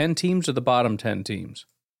top 10 teams or the bottom 10 teams?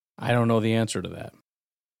 I don't know the answer to that.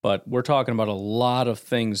 But we're talking about a lot of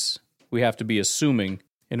things we have to be assuming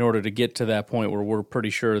in order to get to that point where we're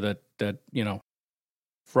pretty sure that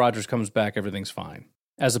if Rodgers comes back, everything's fine.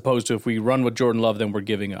 As opposed to if we run with Jordan Love, then we're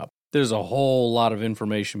giving up. There's a whole lot of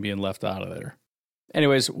information being left out of there.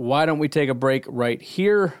 Anyways, why don't we take a break right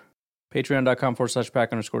here?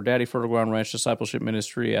 Patreon.com/Pack_Daddy, Fertile Ground Ranch Discipleship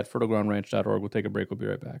Ministry at fertilegroundranch.org. We'll take a break. We'll be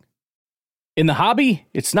right back. In the hobby,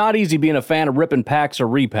 it's not easy being a fan of ripping packs or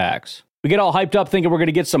repacks. We get all hyped up thinking we're going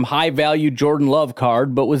to get some high-value Jordan Love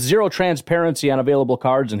card, but with zero transparency on available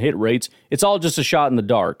cards and hit rates, it's all just a shot in the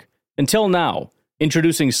dark. Until now.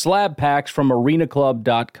 Introducing Slab Packs from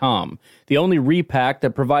ArenaClub.com, the only repack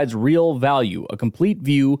that provides real value, a complete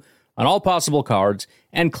view on all possible cards,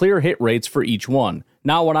 and clear hit rates for each one.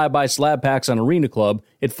 Now when I buy Slab Packs on Arena Club,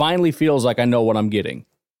 it finally feels like I know what I'm getting.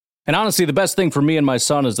 And honestly, the best thing for me and my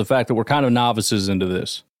son is the fact that we're kind of novices into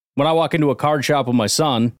this. When I walk into a card shop with my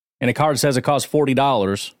son, and a card says it costs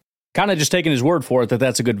 $40, kind of just taking his word for it that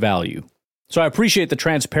that's a good value. So I appreciate the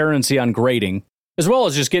transparency on grading, as well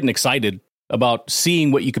as just getting excited about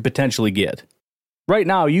seeing what you could potentially get. Right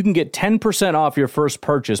now, you can get 10% off your first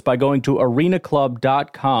purchase by going to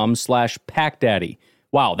arenaclub.com/packdaddy.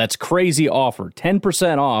 Wow, that's crazy offer.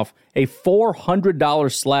 10% off a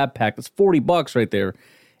 $400 slab pack. That's $40 right there.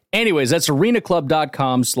 Anyways, that's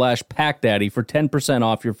arenaclub.com/packdaddy for 10%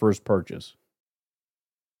 off your first purchase.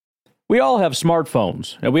 We all have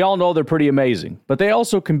smartphones, and we all know they're pretty amazing, but they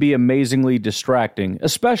also can be amazingly distracting,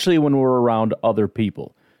 especially when we're around other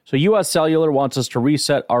people. So US Cellular wants us to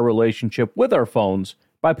reset our relationship with our phones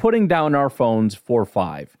by putting down our phones for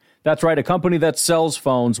 $5. That's right, a company that sells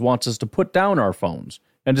phones wants us to put down our phones.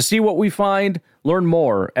 And to see what we find, learn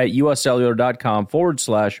more at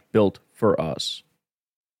uscellular.com/built for us.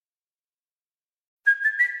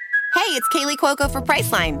 Hey, it's Kaylee Cuoco for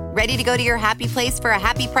Priceline. Ready to go to your happy place for a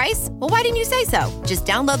happy price? Well, why didn't you say so? Just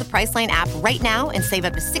download the Priceline app right now and save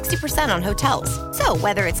up to 60% on hotels. So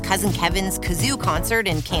whether it's Cousin Kevin's Kazoo Concert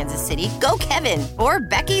in Kansas City, go Kevin, or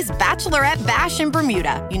Becky's Bachelorette Bash in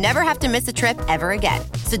Bermuda, you never have to miss a trip ever again.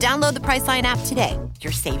 So download the Priceline app today.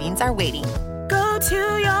 Your savings are waiting. Go to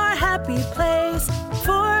your happy place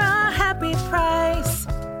for a happy price.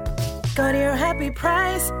 Go to your happy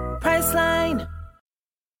price, Priceline.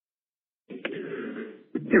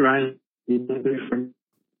 Hey, Ryan. You're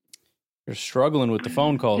struggling with the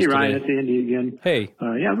phone calls Hey, Ryan, today. it's Andy again. Hey.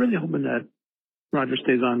 Yeah, I'm really hoping that Rodgers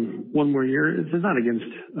stays on one more year. This is not against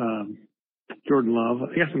Jordan Love.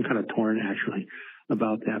 I guess I'm kind of torn, actually,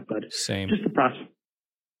 about that. But Same. Just the process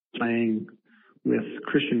playing with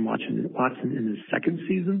Christian Watson in his second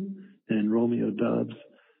season and Romeo Doubs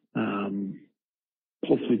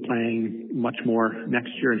hopefully playing much more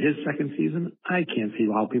next year in his second season. I can't see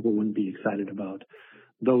how people wouldn't be excited about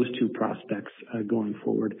those two prospects going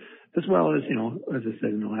forward, as well as, as I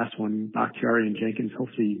said in the last one, Bakhtiari and Jenkins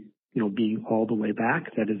hopefully, be all the way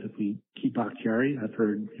back. That is, if we keep Bakhtiari. I've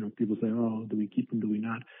heard, people say, oh, do we keep him? Do we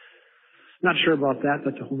not? Not sure about that.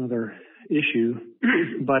 That's a whole other issue.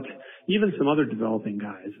 But even some other developing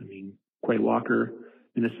guys, Quay Walker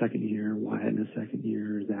in his second year, Wyatt in his second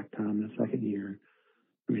year, Zach Tom in his second year.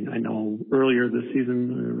 I know earlier this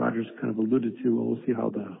season, Rodgers kind of alluded to, we'll see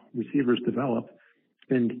how the receivers develop.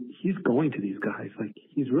 And he's going to these guys.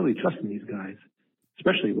 He's really trusting these guys,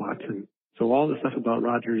 especially Watson. So all the stuff about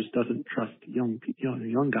Rodgers doesn't trust young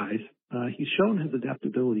guys. He's shown his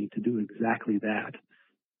adaptability to do exactly that.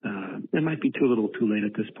 It might be too little too late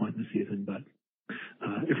at this point in the season, but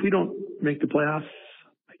if we don't make the playoffs,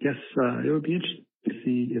 I guess it would be interesting to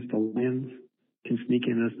see if the Lions can sneak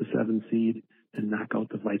in as the 7th seed and knock out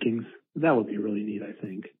the Vikings. That would be really neat, I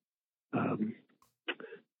think.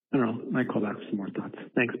 I don't know. Might call back with some more thoughts.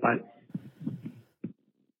 Thanks. Bye.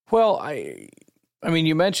 Well, I mean,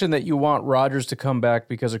 you mentioned that you want Rodgers to come back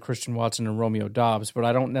because of Christian Watson and Romeo Doubs, but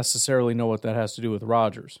I don't necessarily know what that has to do with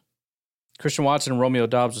Rodgers. Christian Watson and Romeo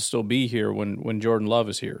Doubs will still be here when Jordan Love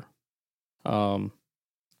is here. Again,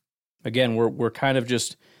 we're kind of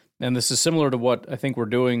just, and this is similar to what I think we're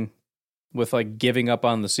doing with giving up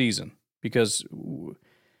on the season, because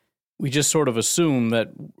we just sort of assume that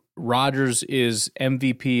Rodgers is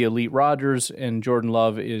MVP elite Rodgers and Jordan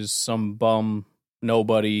Love is some bum,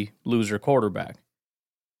 nobody, loser quarterback.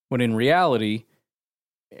 When in reality,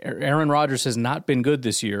 Aaron Rodgers has not been good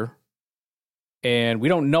this year, and we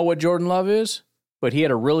don't know what Jordan Love is, but he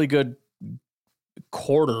had a really good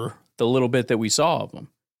quarter, the little bit that we saw of him.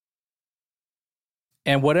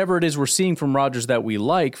 And whatever it is we're seeing from Rodgers that we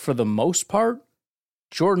like, for the most part,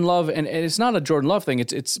 Jordan Love, and it's not a Jordan Love thing,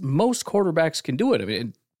 it's most quarterbacks can do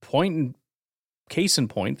it. Case in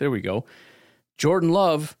point, there we go. Jordan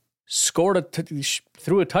Love scored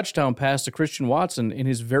threw a touchdown pass to Christian Watson in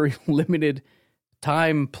his very limited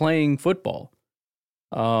time playing football.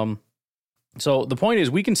 So the point is,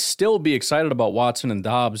 we can still be excited about Watson and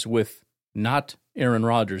Doubs with not Aaron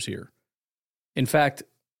Rodgers here. In fact,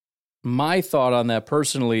 my thought on that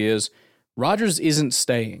personally is Rodgers isn't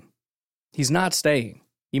staying. He's not staying.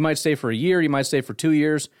 He might stay for a year. He might stay for 2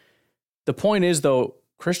 years. The point is, though,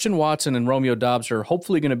 Christian Watson and Romeo Doubs are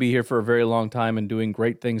hopefully going to be here for a very long time and doing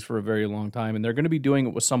great things for a very long time, and they're going to be doing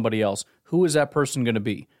it with somebody else. Who is that person going to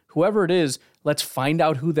be? Whoever it is, let's find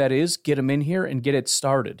out who that is, get him in here, and get it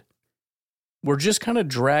started. We're just kind of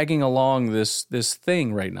dragging along this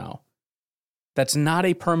thing right now. That's not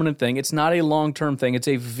a permanent thing. It's not a long-term thing. It's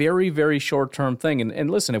a very, very short-term thing.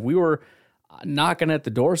 And listen, if we were knocking at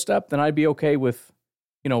the doorstep, then I'd be okay with,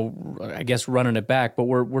 I guess running it back. But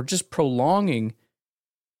we're just prolonging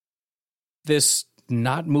this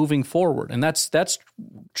not moving forward. And that's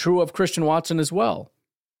true of Christian Watson as well.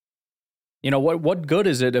 What good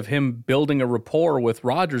is it of him building a rapport with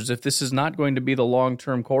Rodgers if this is not going to be the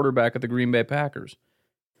long-term quarterback of the Green Bay Packers?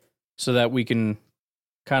 So that we can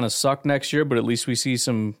kind of suck next year, but at least we see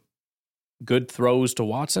some good throws to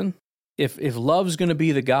Watson. If Love's going to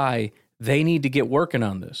be the guy, they need to get working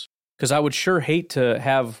on this. Because I would sure hate to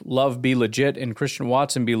have Love be legit and Christian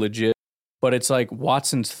Watson be legit, but it's like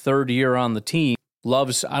Watson's 3rd year on the team,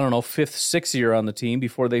 Love's, 5th, 6th year on the team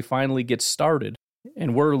before they finally get started.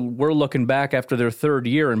 And we're looking back after their third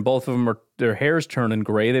year, and both of them their hair's turning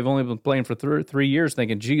gray. They've only been playing for 3 years,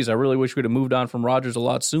 thinking, "Geez, I really wish we'd have moved on from Rodgers a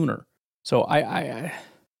lot sooner." So I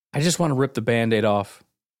just want to rip the Band-Aid off.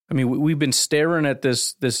 I mean, we've been staring at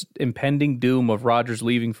this impending doom of Rodgers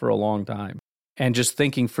leaving for a long time, and just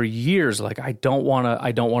thinking for years, like, I don't want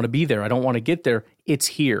to be there. I don't want to get there. It's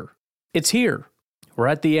here. It's here. We're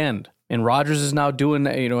at the end, and Rodgers is now doing.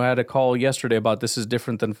 I had a call yesterday about this is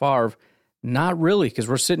different than Favre. Not really, because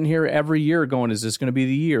we're sitting here every year going, is this going to be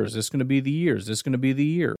the year? Is this going to be the year? Is this going to be the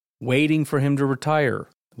year? Waiting for him to retire,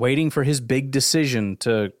 waiting for his big decision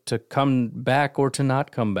to come back or to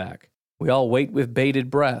not come back. We all wait with bated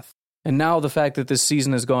breath. And now the fact that this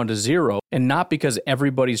season has gone to 0, and not because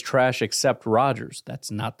everybody's trash except Rodgers. That's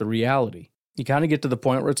not the reality. You kind of get to the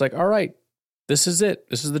point where it's like, all right, this is it.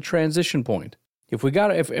 This is the transition point. If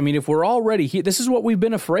we're already here, this is what we've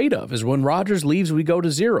been afraid of, is when Rodgers leaves, we go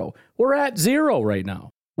to 0. We're at 0 right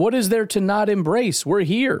now. What is there to not embrace? We're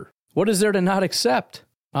here. What is there to not accept?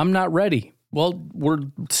 I'm not ready. Well, we're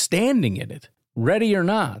standing in it, ready or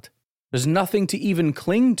not. There's nothing to even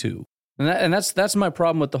cling to. And that's my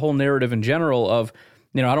problem with the whole narrative in general of,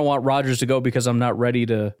 I don't want Rodgers to go because I'm not ready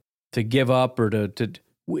to give up or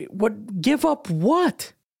give up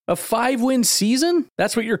what? A 5-win season?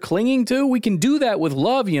 That's what you're clinging to? We can do that with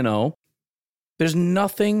love, There's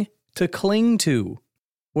nothing to cling to.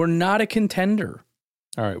 We're not a contender.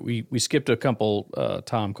 All right, we skipped a couple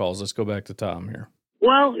Tom calls. Let's go back to Tom here.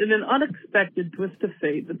 Well, in an unexpected twist of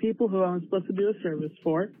fate, the people who I'm supposed to do a service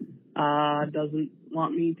for doesn't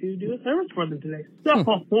want me to do a service for them today. So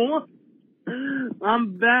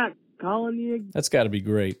I'm back calling you again. That's got to be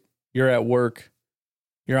great. You're at work.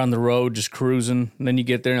 You're on the road just cruising, and then you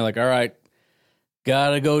get there and you're like, all right,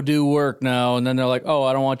 gotta go do work now. And then they're like, oh,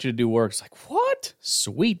 I don't want you to do work. It's like, what?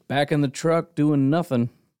 Sweet, back in the truck doing nothing.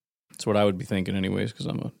 That's what I would be thinking anyways, because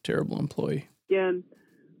I'm a terrible employee. Again,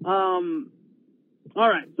 all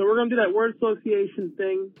right, so we're going to do that word association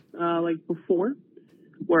thing like before,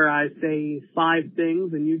 where I say 5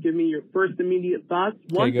 things and you give me your first immediate thoughts.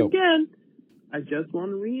 Once again, I just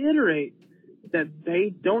want to reiterate that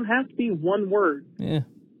they don't have to be one word. Yeah.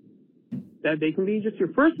 That they can be just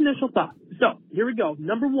your first initial thought. So, here we go.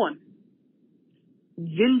 Number 1,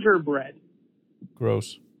 gingerbread.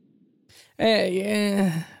 Gross.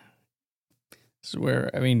 Yeah. This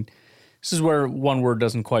is where one word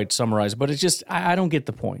doesn't quite summarize, but it's just, I don't get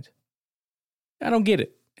the point. I don't get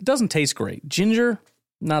it. It doesn't taste great. Ginger,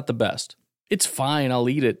 not the best. It's fine, I'll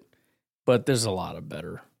eat it, but there's a lot of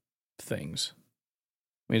better things.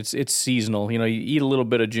 I mean, it's seasonal. You eat a little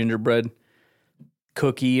bit of gingerbread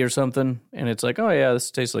cookie or something, and it's like, oh yeah,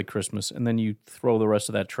 this tastes like Christmas, and then you throw the rest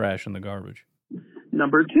of that trash in the garbage.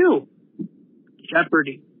 Number 2,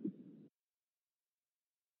 Jeopardy.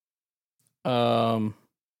 I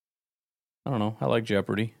don't know. I like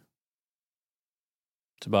Jeopardy.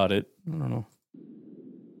 That's about it. I don't know.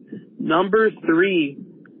 Number 3,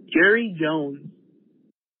 Jerry Jones.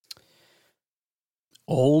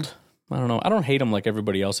 Old? I don't know. I don't hate him like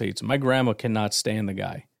everybody else hates him. My grandma cannot stand the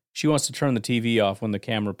guy. She wants to turn the TV off when the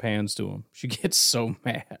camera pans to him. She gets so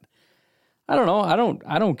mad. I don't know.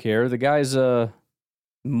 I don't care. The guy's a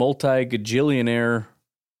multi-gajillionaire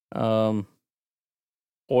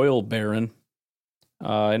oil baron.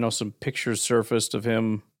 I know some pictures surfaced of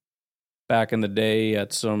him back in the day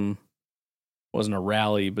at wasn't a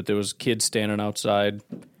rally, but there was kids standing outside.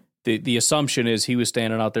 The assumption is he was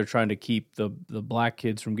standing out there trying to keep the black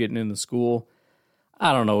kids from getting into school.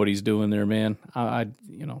 I don't know what he's doing there, man. I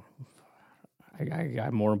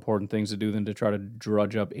got more important things to do than to try to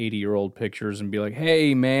drudge up 80-year-old pictures and be like,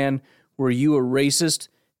 hey, man, were you a racist?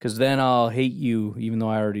 Because then I'll hate you, even though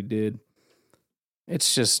I already did.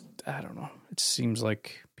 It's just, I don't know. It seems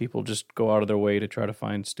like people just go out of their way to try to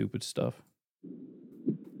find stupid stuff.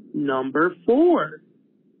 Number 4,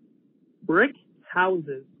 brick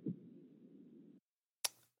houses.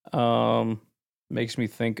 Makes me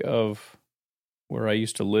think of where I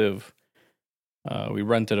used to live. We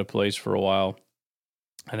rented a place for a while,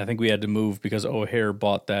 and I think we had to move because O'Hare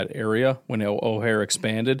bought that area. When O'Hare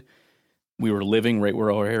expanded, we were living right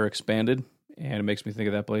where O'Hare expanded, and it makes me think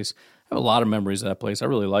of that place. I have a lot of memories of that place. I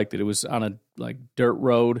really liked it. It was on a dirt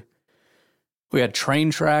road. We had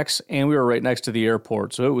train tracks, and we were right next to the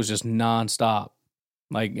airport, so it was just nonstop.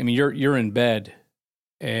 You're in bed,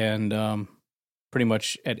 and pretty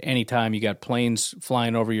much at any time you got planes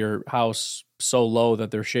flying over your house so low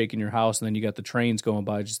that they're shaking your house, and then you got the trains going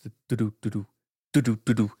by, just the doo-doo, doo-doo, doo-doo,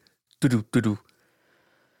 doo-doo, doo-doo, doo-doo.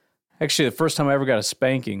 Actually, the first time I ever got a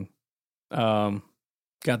spanking, got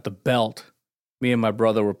the belt. Me and my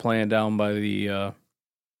brother were playing down by the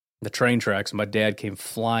the train tracks, and my dad came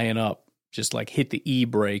flying up, just like hit the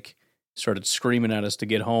e-brake, started screaming at us to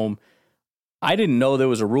get home. I didn't know there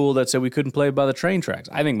was a rule that said we couldn't play by the train tracks.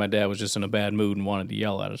 I think my dad was just in a bad mood and wanted to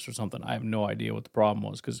yell at us or something. I have no idea what the problem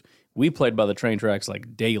was because we played by the train tracks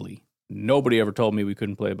like daily. Nobody ever told me we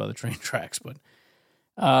couldn't play by the train tracks, but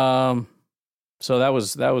so that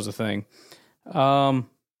was a thing.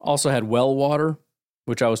 Also had well water,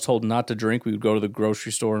 which I was told not to drink. We would go to the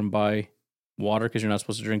grocery store and buy water because you're not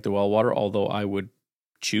supposed to drink the well water, although I would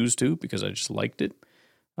choose to because I just liked it.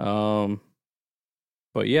 But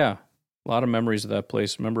yeah, a lot of memories of that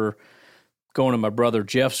place. Remember going to my brother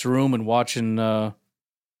Jeff's room and watching Three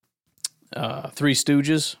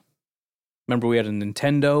Stooges. Remember we had a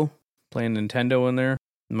Nintendo, playing Nintendo in there.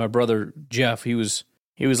 And my brother Jeff, he was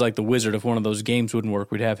like the wizard. If one of those games wouldn't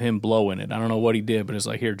work, we'd have him blow in it. I don't know what he did, but it's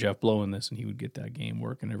like, here, Jeff, blow in this, and he would get that game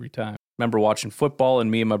working every time. Remember watching football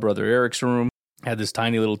in me and my brother Eric's room. Had this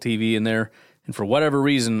tiny little TV in there, and for whatever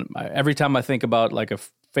reason, every time I think about like a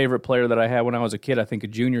favorite player that I had when I was a kid, I think of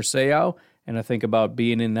Junior Seau, and I think about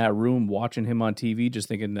being in that room watching him on TV, just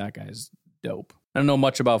thinking that guy's dope. I don't know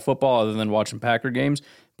much about football other than watching Packer games,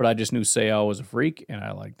 but I just knew Seau was a freak, and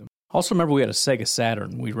I liked him. Also remember we had a Sega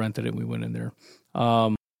Saturn. We rented it, and we went in there.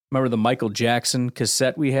 Remember the Michael Jackson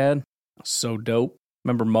cassette we had? So dope.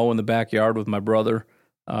 Remember mowing the backyard with my brother,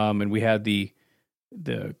 and we had the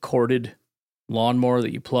corded lawnmower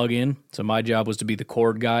that you plug in. So my job was to be the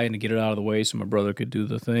cord guy and to get it out of the way so my brother could do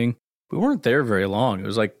the thing. We weren't there very long. It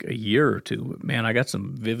was like a year or two. But man, I got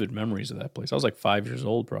some vivid memories of that place. I was like 5 years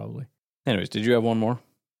old probably. Anyways, did you have one more?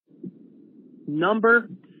 Number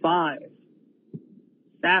 5,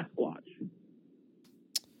 Sasquatch.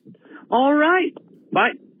 All right.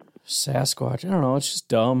 Bye. Sasquatch. I don't know. It's just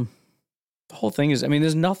dumb. The whole thing is, I mean,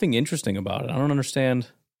 there's nothing interesting about it. I don't understand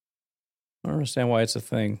why it's a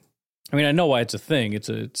thing. I mean, I know why it's a thing. It's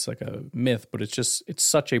like a myth, but it's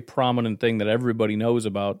such a prominent thing that everybody knows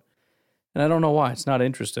about. And I don't know why. It's not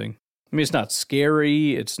interesting. I mean, it's not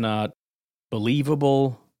scary. It's not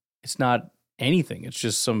believable. It's not anything. It's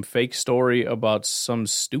just some fake story about some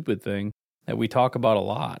stupid thing that we talk about a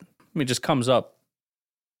lot. I mean, it just comes up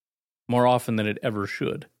more often than it ever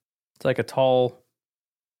should. It's like a tall,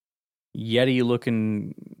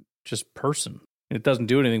 Yeti-looking just person. It doesn't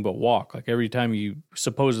do anything but walk. Like every time you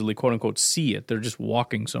supposedly, quote unquote, see it, they're just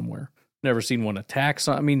walking somewhere. Never seen one attack.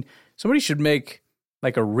 I mean, somebody should make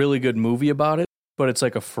like a really good movie about it, but it's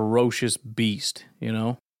like a ferocious beast, you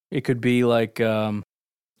know? It could be like, they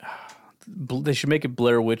should make it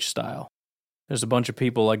Blair Witch style. There's a bunch of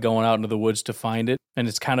people like going out into the woods to find it, and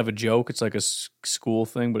it's kind of a joke. It's like a school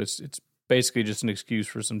thing, but it's basically just an excuse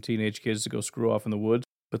for some teenage kids to go screw off in the woods.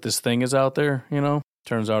 But this thing is out there, you know?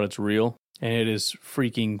 Turns out it's real. And it is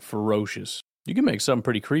freaking ferocious. You can make something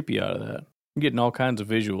pretty creepy out of that. You're getting all kinds of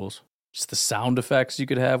visuals. Just the sound effects you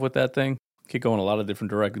could have with that thing. Could go in a lot of different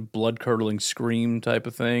directions. Blood-curdling scream type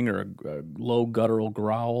of thing, or a low guttural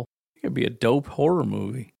growl. It could be a dope horror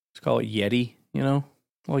movie. Let's call it Yeti, you know?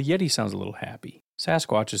 Well, Yeti sounds a little happy.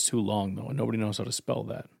 Sasquatch is too long, though, and nobody knows how to spell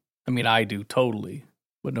that. I mean, I do, totally,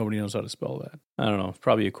 but nobody knows how to spell that. I don't know. It's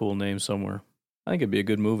probably a cool name somewhere. I think it'd be a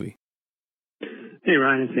good movie. Hey,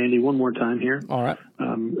 Ryan, it's Andy. One more time here. All right.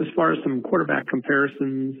 As far as some quarterback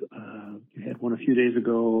comparisons, you had one a few days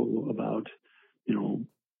ago about,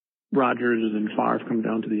 Rodgers and Favre come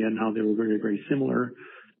down to the end, how they were very, very similar.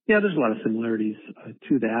 Yeah, there's a lot of similarities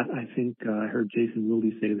to that. I think I heard Jason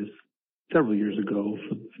Wilde say this several years ago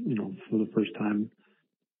for the first time,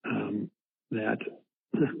 that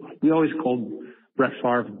we always called Brett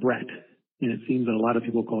Favre Brett, and it seems that a lot of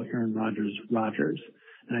people call Aaron Rodgers Rodgers.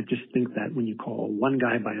 And I just think that when you call one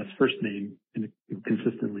guy by his first name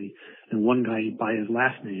consistently and one guy by his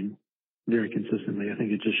last name very consistently, I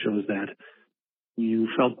think it just shows that you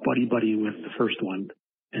felt buddy-buddy with the first one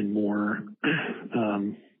and more,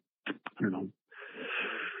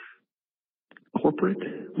 corporate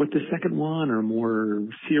with the second one, or more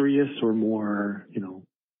serious, or more,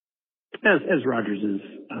 as Rodgers'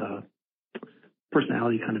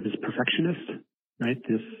 personality kind of is perfectionist. Right,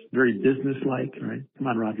 this very business-like. Right, come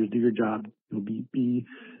on, Rodgers, do your job. Be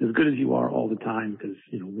as good as you are all the time, because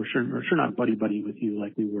we're sure not buddy with you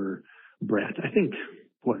like we were Brett. I think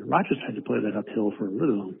Rodgers had to play that uphill for a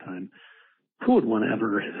really long time. Who would want to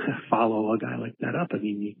ever follow a guy like that up? I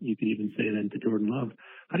mean, you could even say then to Jordan Love,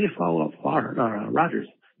 how do you follow up Rodgers?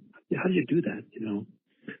 How do you do that?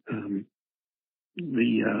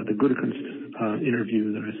 The Gutekunst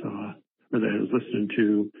interview that I saw, or that I was listening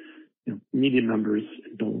to. Media members,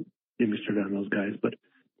 don't get me started on those guys, but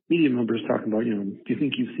media members talking about, do you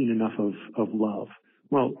think you've seen enough of Love?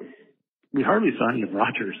 Well, we hardly saw any of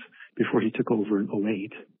Rodgers before he took over in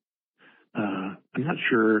 2008. I'm not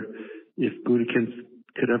sure if Gutekunst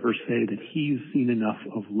could ever say that he's seen enough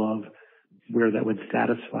of love where that would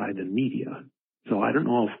satisfy the media. So I don't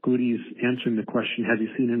know if Goody's answering the question, have you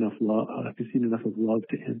seen enough love? Have you seen enough of love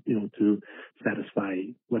to satisfy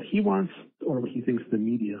what he wants or what he thinks the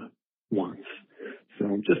media wants? So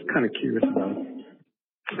I'm just kind of curious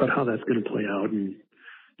about how that's going to play out, and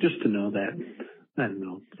just to know that, I don't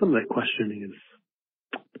know, some of that questioning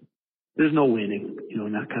is, there's no winning,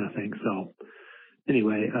 and that kind of thing. So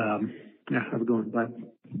anyway, have a good one. Bye.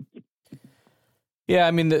 Yeah,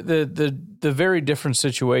 I mean, the very different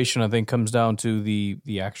situation, I think, comes down to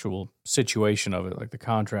the actual situation of it, like the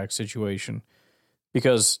contract situation.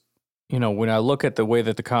 Because, when I look at the way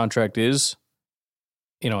that the contract is,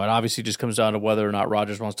 it obviously just comes down to whether or not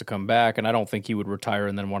Rodgers wants to come back. And I don't think he would retire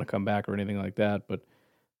and then want to come back or anything like that. But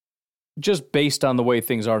just based on the way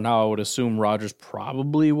things are now, I would assume Rodgers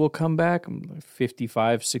probably will come back.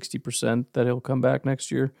 55, 60% that he'll come back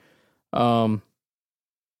next year.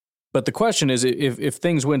 But the question is, if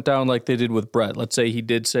things went down like they did with Brett, let's say he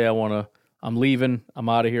did say, I'm leaving, I'm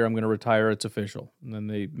out of here, I'm going to retire, it's official. And then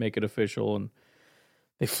they make it official and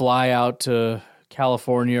they fly out to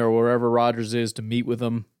California or wherever Rodgers is to meet with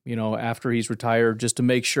him, after he's retired, just to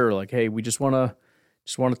make sure, like, hey, we just want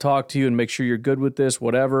to talk to you and make sure you're good with this,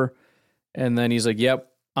 whatever. And then he's like,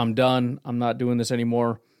 yep, I'm done. I'm not doing this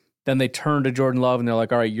anymore. Then they turn to Jordan Love and they're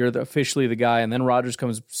like, all right, you're officially the guy. And then Rodgers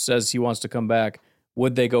says he wants to come back.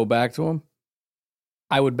 Would they go back to him?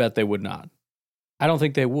 I would bet they would not. I don't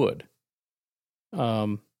think they would.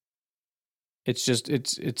 It's just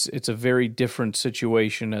it's a very different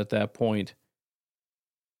situation at that point.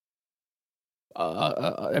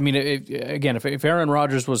 I mean, if Aaron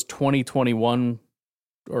Rodgers was 2021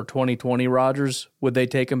 or 2020 Rodgers, would they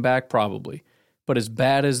take him back? Probably. But as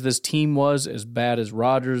bad as this team was, as bad as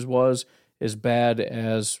Rodgers was, as bad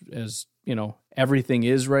as everything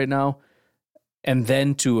is right now, and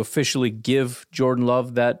then to officially give Jordan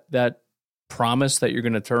Love that promise that you're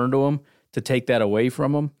going to turn to him, to take that away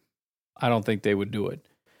from him, I don't think they would do it.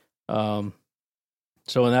 So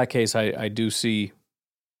in that case, I do see,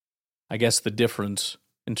 I guess, the difference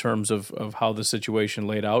in terms of how the situation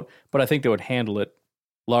laid out, but I think they would handle it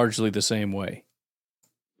largely the same way.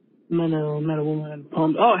 Met a woman in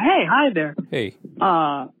Palm. Oh, hey, hi there. Hey.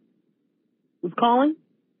 Was calling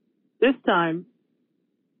this time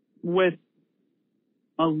with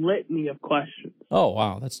a litany of questions. Oh,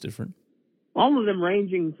 wow, that's different. All of them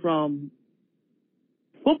ranging from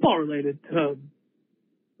football related to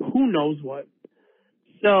who knows what.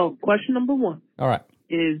 So, question number one. All right.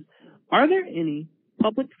 Is, are there any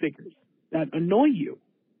public figures that annoy you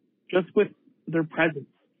just with their presence?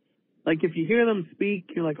 Like, if you hear them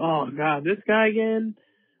speak, you're like, oh, God, this guy again?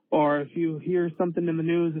 Or if you hear something in the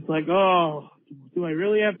news, it's like, oh, do I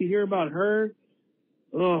really have to hear about her?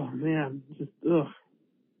 Oh, man, just, ugh.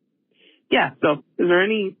 Yeah, so is there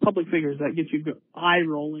any public figures that get you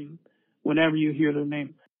eye-rolling whenever you hear their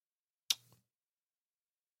name?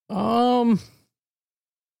 I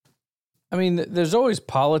mean, there's always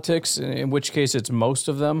politics, in which case it's most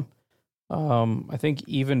of them. I think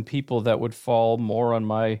even people that would fall more on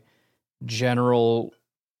my general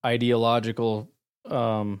ideological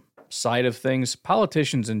side of things,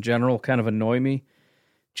 politicians in general kind of annoy me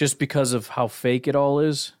just because of how fake it all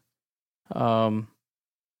is.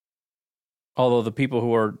 Although the people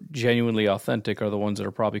who are genuinely authentic are the ones that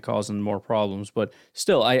are probably causing more problems. But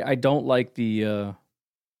still, I don't like the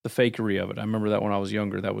fakery of it. I remember that when I was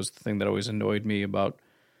younger, that was the thing that always annoyed me about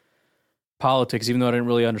politics, even though I didn't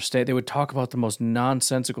really understand. They would talk about the most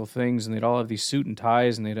nonsensical things, and they'd all have these suit and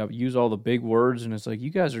ties, and they'd use all the big words, and it's like, you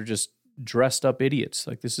guys are just dressed up idiots.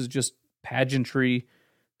 Like, this is just pageantry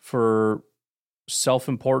for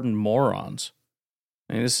self-important morons.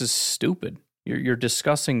 I mean, this is stupid. You're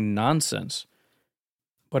discussing nonsense.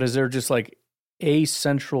 But is there just like a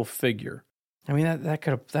central figure? I mean,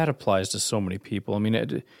 that applies to so many people. I mean,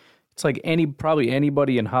 it's like probably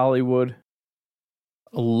anybody in Hollywood,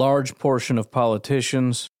 a large portion of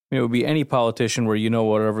politicians. I mean, it would be any politician where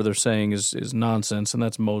whatever they're saying is nonsense, and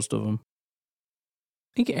that's most of them.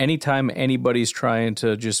 I think anytime anybody's trying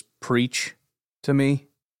to just preach to me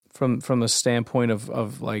from the standpoint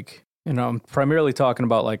of like, I'm primarily talking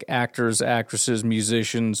about like actors, actresses,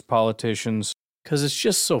 musicians, politicians, because it's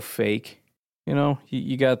just so fake.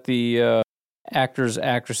 You got the actors,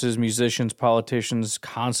 actresses, musicians, politicians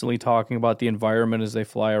constantly talking about the environment as they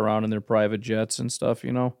fly around in their private jets and stuff,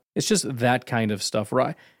 It's just that kind of stuff,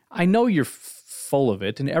 right? I know you're full of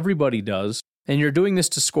it, and everybody does, and you're doing this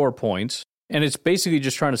to score points, And it's basically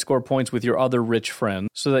just trying to score points with your other rich friends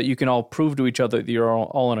so that you can all prove to each other that you're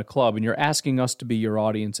all in a club, and you're asking us to be your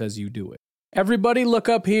audience as you do it. Everybody look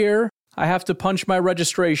up here. I have to punch my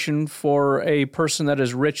registration for a person that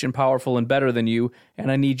is rich and powerful and better than you,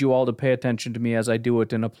 and I need you all to pay attention to me as I do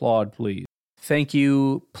it and applaud, please. Thank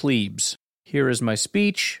you, plebes. Here is my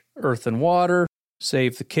speech, earth and water,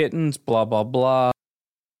 save the kittens, blah, blah, blah.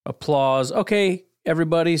 Applause. Okay,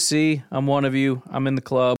 everybody, see, I'm one of you. I'm in the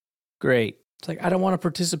club. Great. It's like, I don't want to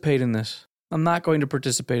participate in this. I'm not going to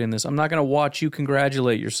participate in this. I'm not going to watch you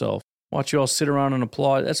congratulate yourself. Watch you all sit around and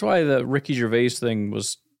applaud. That's why the Ricky Gervais thing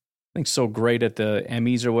was, I think, so great at the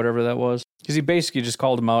Emmys or whatever that was. Because he basically just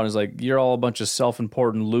called them out and was like, you're all a bunch of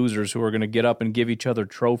self-important losers who are going to get up and give each other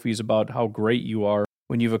trophies about how great you are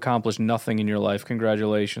when you've accomplished nothing in your life.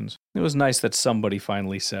 Congratulations. It was nice that somebody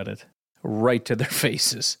finally said it right to their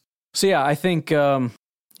faces. So yeah, I think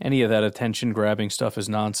any of that attention-grabbing stuff is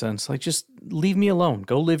nonsense. Like, just leave me alone.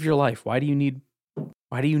 Go live your life. Why do you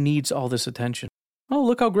need all this attention? Oh,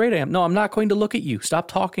 look how great I am. No, I'm not going to look at you. Stop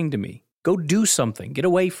talking to me. Go do something. Get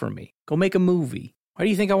away from me. Go make a movie. Why do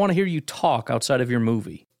you think I want to hear you talk outside of your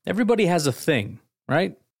movie? Everybody has a thing,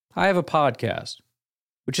 right? I have a podcast,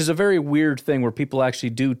 which is a very weird thing where people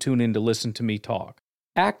actually do tune in to listen to me talk.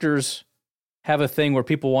 Actors have a thing where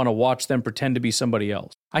people want to watch them pretend to be somebody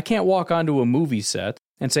else. I can't walk onto a movie set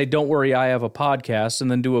and say, don't worry, I have a podcast, and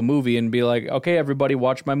then do a movie and be like, okay, everybody,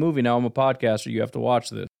 watch my movie. Now I'm a podcaster. You have to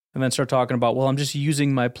watch this. And then start talking about, well, I'm just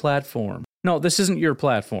using my platform. No, this isn't your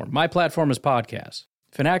platform. My platform is podcast.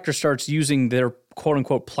 If an actor starts using their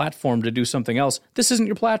quote-unquote platform to do something else, this isn't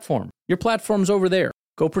your platform. Your platform's over there.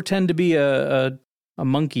 Go pretend to be a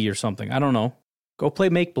monkey or something. I don't know. Go play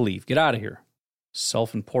make-believe. Get out of here.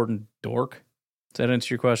 Self-important dork. Does that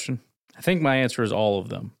answer your question? I think my answer is all of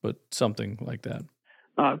them, but something like that.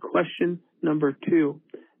 Question number 2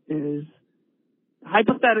 is,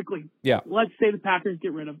 hypothetically, let's say the Packers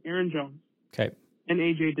get rid of Aaron Jones and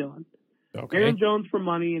A.J. Dillon. Okay. Aaron Jones for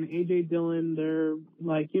money and A.J. Dillon, they're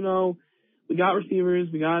like, we got receivers,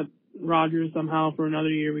 we got Rodgers somehow for another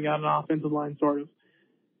year, we got an offensive line sort of.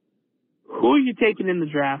 Who are you taking in the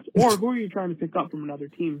draft, or who are you trying to pick up from another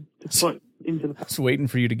team to put into the I was waiting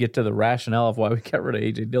for you to get to the rationale of why we got rid of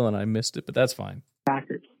A.J. Dillon. I missed it, but that's fine.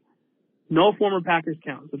 Packers? No former Packers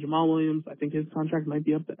count. So Jamal Williams, I think his contract might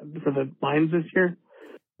be up for the Lions this year.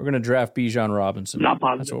 We're going to draft Bijan Robinson. Not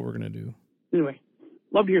positive. That's what we're going to do. Anyway,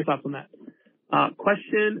 love to hear your thoughts on that.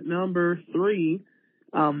 Question number 3.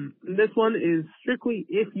 This one is strictly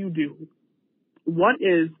if you do. What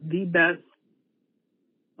is the best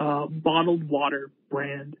bottled water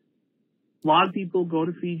brand? A lot of people go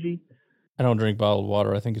to Fiji. I don't drink bottled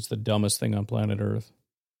water. I think it's the dumbest thing on planet Earth.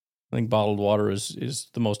 I think bottled water is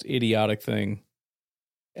the most idiotic thing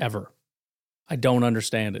ever. I don't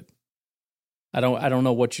understand it. I don't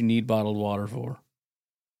know what you need bottled water for.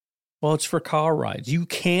 Well, it's for car rides. You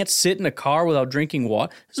can't sit in a car without drinking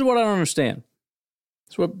water. This is what I don't understand.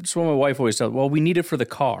 It's what my wife always tells me. Well, we need it for the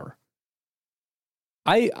car.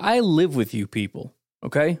 I live with you people,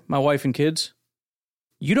 okay? My wife and kids.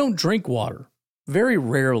 You don't drink water. Very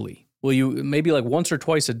rarely will you, maybe like once or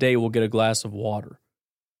twice a day, we'll get a glass of water.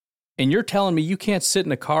 And you're telling me you can't sit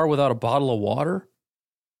in a car without a bottle of water?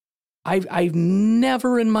 I've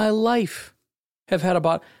never in my life have had a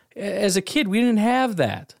bottle. As a kid, we didn't have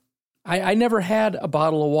that. I never had a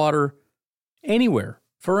bottle of water anywhere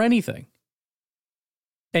for anything.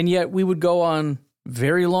 And yet we would go on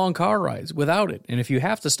very long car rides without it. And if you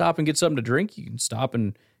have to stop and get something to drink, you can stop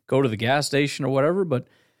and go to the gas station or whatever. But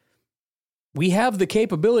we have the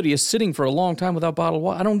capability of sitting for a long time without bottled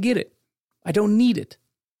water. I don't get it. I don't need it.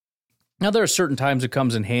 Now, there are certain times it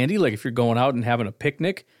comes in handy, like if you're going out and having a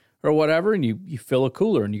picnic or whatever, and you fill a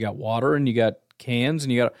cooler and you got water and you got cans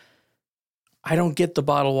and you got... I don't get the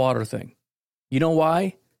bottled water thing. You know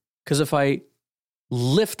why? Because if I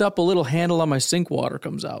lift up a little handle on my sink, water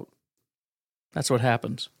comes out. That's what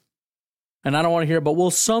happens. And I don't want to hear about,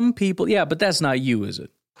 well, some people... Yeah, but that's not you, is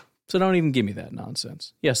it? So don't even give me that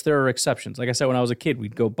nonsense. Yes, there are exceptions. Like I said, when I was a kid,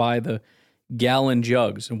 we'd go buy the gallon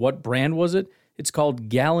jugs. And what brand was it? It's called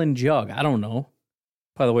Gallon Jug. I don't know.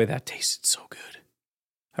 By the way, that tasted so good.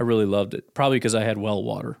 I really loved it. Probably because I had well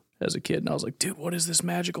water as a kid. And I was like, dude, what is this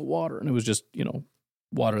magical water? And it was just,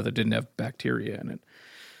 water that didn't have bacteria in it.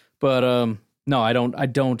 But no, I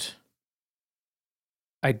don't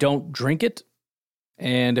drink it.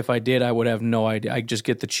 And if I did, I would have no idea. I just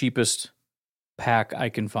get the cheapest pack I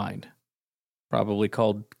can find. Probably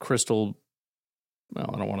called Crystal. Well,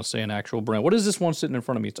 I don't want to say an actual brand. What is this one sitting in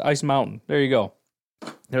front of me? It's Ice Mountain. There you go.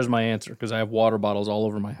 There's my answer, because I have water bottles all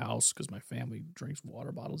over my house because my family drinks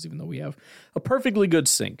water bottles, even though we have a perfectly good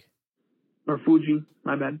sink. or Fuji,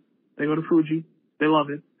 my bad. They go to Fuji. They love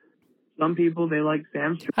it. Some people, they like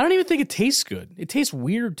Sam's. I don't even think it tastes good. It tastes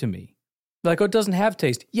weird to me. Like, oh, it doesn't have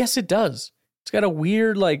taste. Yes, it does. It's got a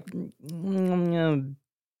weird, like,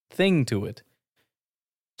 thing to it.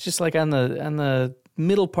 It's just like on the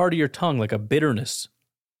middle part of your tongue, like a bitterness.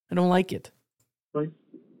 I don't like it.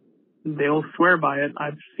 They'll swear by it.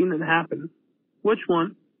 I've seen it happen. Which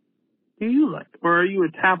one do you like? Or are you a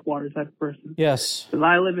tap water type of person? Yes. Because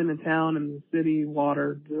I live in a town and the city,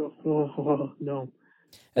 water, no.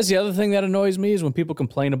 That's the other thing that annoys me is when people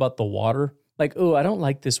complain about the water. Like, oh, I don't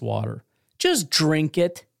like this water. Just drink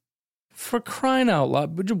it. For crying out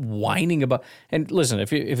loud. But you're whining about... And listen,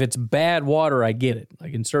 if it's bad water, I get it.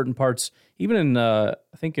 Like in certain parts, even in, I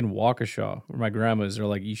think in Waukesha, where my grandma is, they're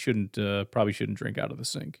like, you probably shouldn't drink out of the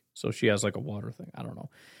sink. So she has like a water thing. I don't know.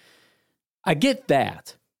 I get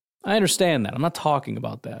that. I understand that. I'm not talking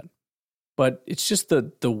about that. But it's just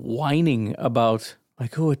the whining about,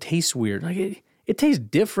 like, oh, it tastes weird. Like, it tastes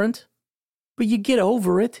different, but you get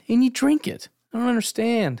over it and you drink it. I don't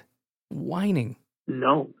understand. Whining.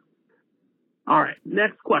 No. All right,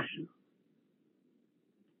 next question.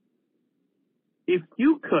 If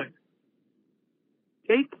you could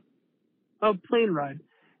take a plane ride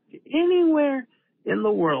to anywhere in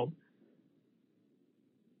the world,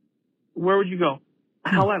 where would you go?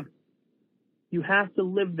 However, you have to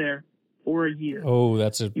live there for a year. Oh,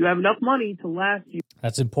 you have enough money to last you.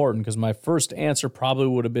 That's important because my first answer probably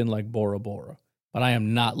would have been like Bora Bora, but I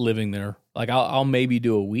am not living there. Like I'll maybe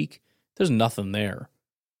do a week. There's nothing there.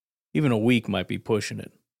 Even a week might be pushing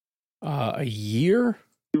it. A year?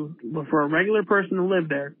 For a regular person to live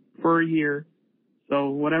there for a year,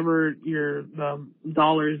 so whatever your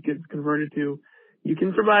dollars gets converted to, you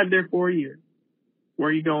can survive there for a year. Where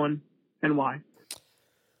are you going and why?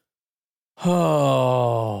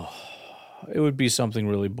 Oh, it would be something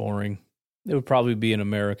really boring. It would probably be in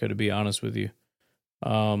America, to be honest with you.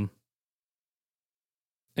 And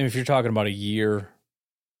if you're talking about a year,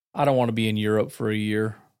 I don't want to be in Europe for a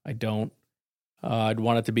year. I don't. I'd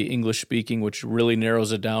want it to be English speaking, which really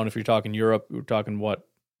narrows it down. If you're talking Europe, we're talking what?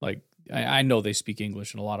 Like, I know they speak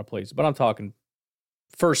English in a lot of places, but I'm talking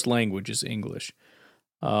first language is English.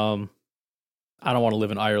 I don't want to live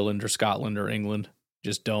in Ireland or Scotland or England.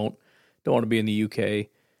 Just don't. Don't want to be in the UK.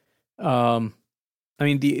 I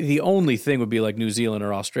mean, the only thing would be like New Zealand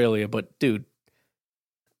or Australia, but dude,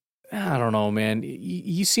 I don't know, man.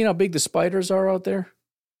 You seen how big the spiders are out there?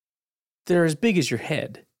 They're as big as your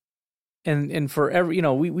head. And for every,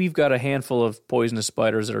 we've got a handful of poisonous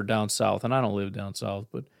spiders that are down south, and I don't live down south,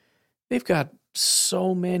 but they've got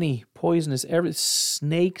so many poisonous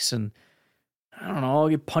snakes, and I don't know, I'll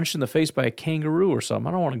get punched in the face by a kangaroo or something.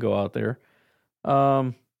 I don't want to go out there.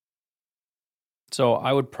 So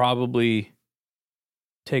I would probably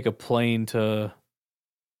take a plane to,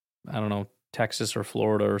 I don't know, Texas or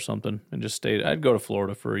Florida or something and just stay. I'd go to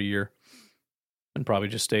Florida for a year and probably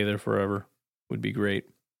just stay there forever. Would be great.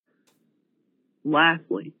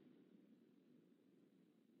 Lastly,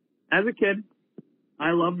 as a kid, I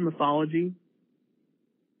loved mythology,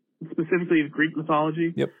 specifically the Greek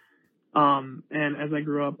mythology. Yep. And as I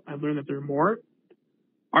grew up, I learned that there are more.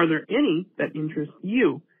 Are there any that interest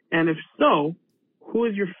you? And if so, who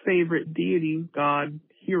is your favorite deity, god,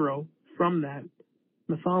 hero from that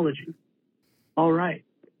mythology? All right.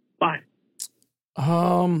 Bye.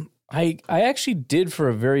 I actually did for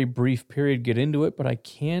a very brief period get into it, but I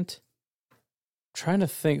can't. I'm trying to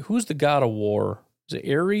think. Who's the god of war? Is it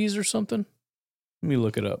Ares or something? Let me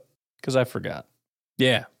look it up because I forgot.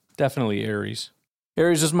 Yeah, definitely Ares.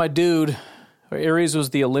 Ares is my dude. Ares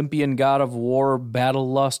was the Olympian god of war, battle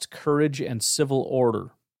lust, courage, and civil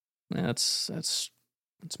order. That's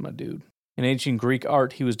my dude. In ancient Greek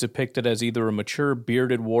art, he was depicted as either a mature,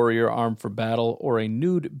 bearded warrior armed for battle or a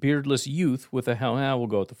nude, beardless youth with a helmet. We'll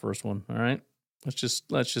go with the first one, all right? Let's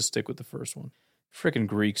just stick with the first one. Frickin'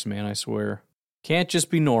 Greeks, man, I swear. Can't just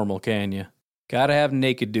be normal, can you? Gotta have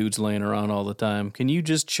naked dudes laying around all the time. Can you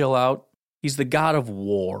just chill out? He's the god of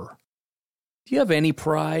war. Do you have any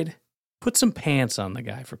pride? Put some pants on the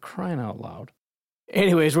guy, for crying out loud.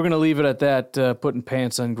 Anyways, we're going to leave it at that, putting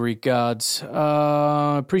pants on Greek gods.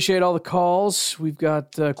 Appreciate all the calls. We've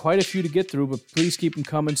got quite a few to get through, but please keep them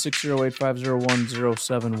coming,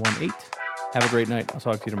 608-501-0718. Have a great night. I'll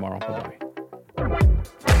talk to you tomorrow.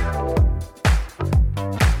 Bye-bye.